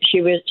 and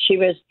she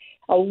was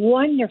a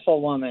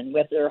wonderful woman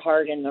with her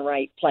heart in the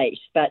right place,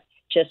 but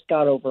just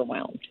got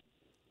overwhelmed.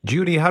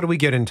 Judy, how do we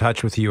get in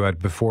touch with you at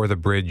Before the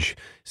Bridge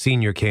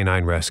Senior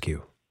Canine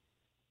Rescue?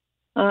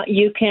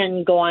 You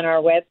can go on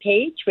our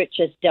webpage, which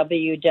is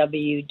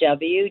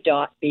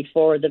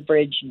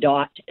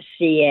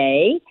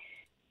www.beforethebridge.ca,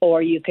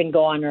 or you can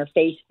go on our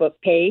Facebook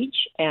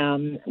page.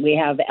 We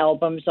have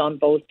albums on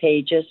both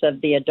pages of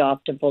the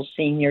adoptable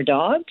senior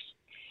dogs.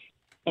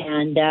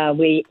 And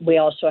we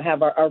also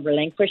have our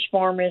relinquish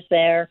form is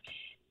there.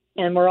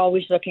 And we're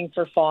always looking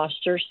for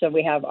fosters, so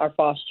we have our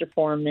foster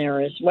form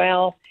there as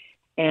well.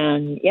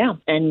 And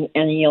and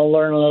you'll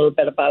learn a little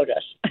bit about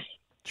us.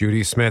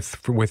 Judy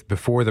Smith with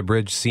Before the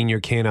Bridge Senior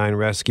Canine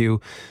Rescue.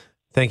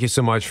 Thank you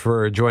so much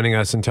for joining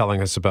us and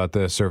telling us about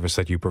the service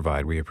that you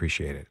provide. We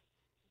appreciate it.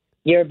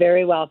 You're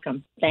very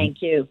welcome.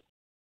 Thank you.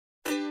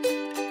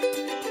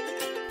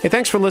 Hey,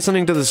 thanks for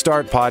listening to the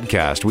Start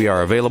Podcast. We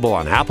are available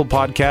on Apple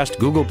Podcast,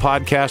 Google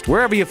Podcast,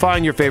 wherever you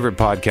find your favorite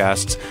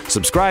podcasts.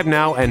 Subscribe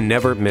now and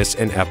never miss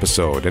an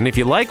episode. And if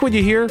you like what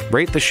you hear,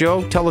 rate the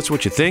show, tell us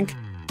what you think,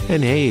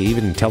 and hey,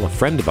 even tell a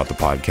friend about the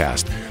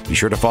podcast. Be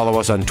sure to follow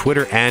us on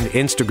Twitter and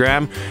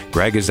Instagram.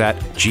 Greg is at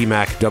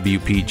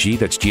GMACWPG,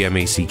 that's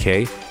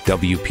GMACK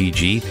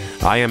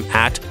WPG. I am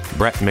at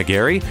Brett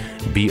McGarry,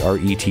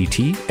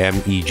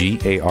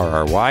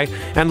 BRETTMEGARRY.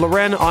 And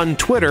Loren on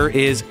Twitter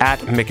is at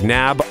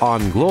McNabb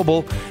on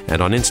Global,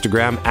 and on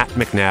Instagram at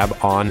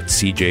McNabb on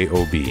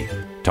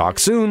CJOB. Talk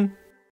soon.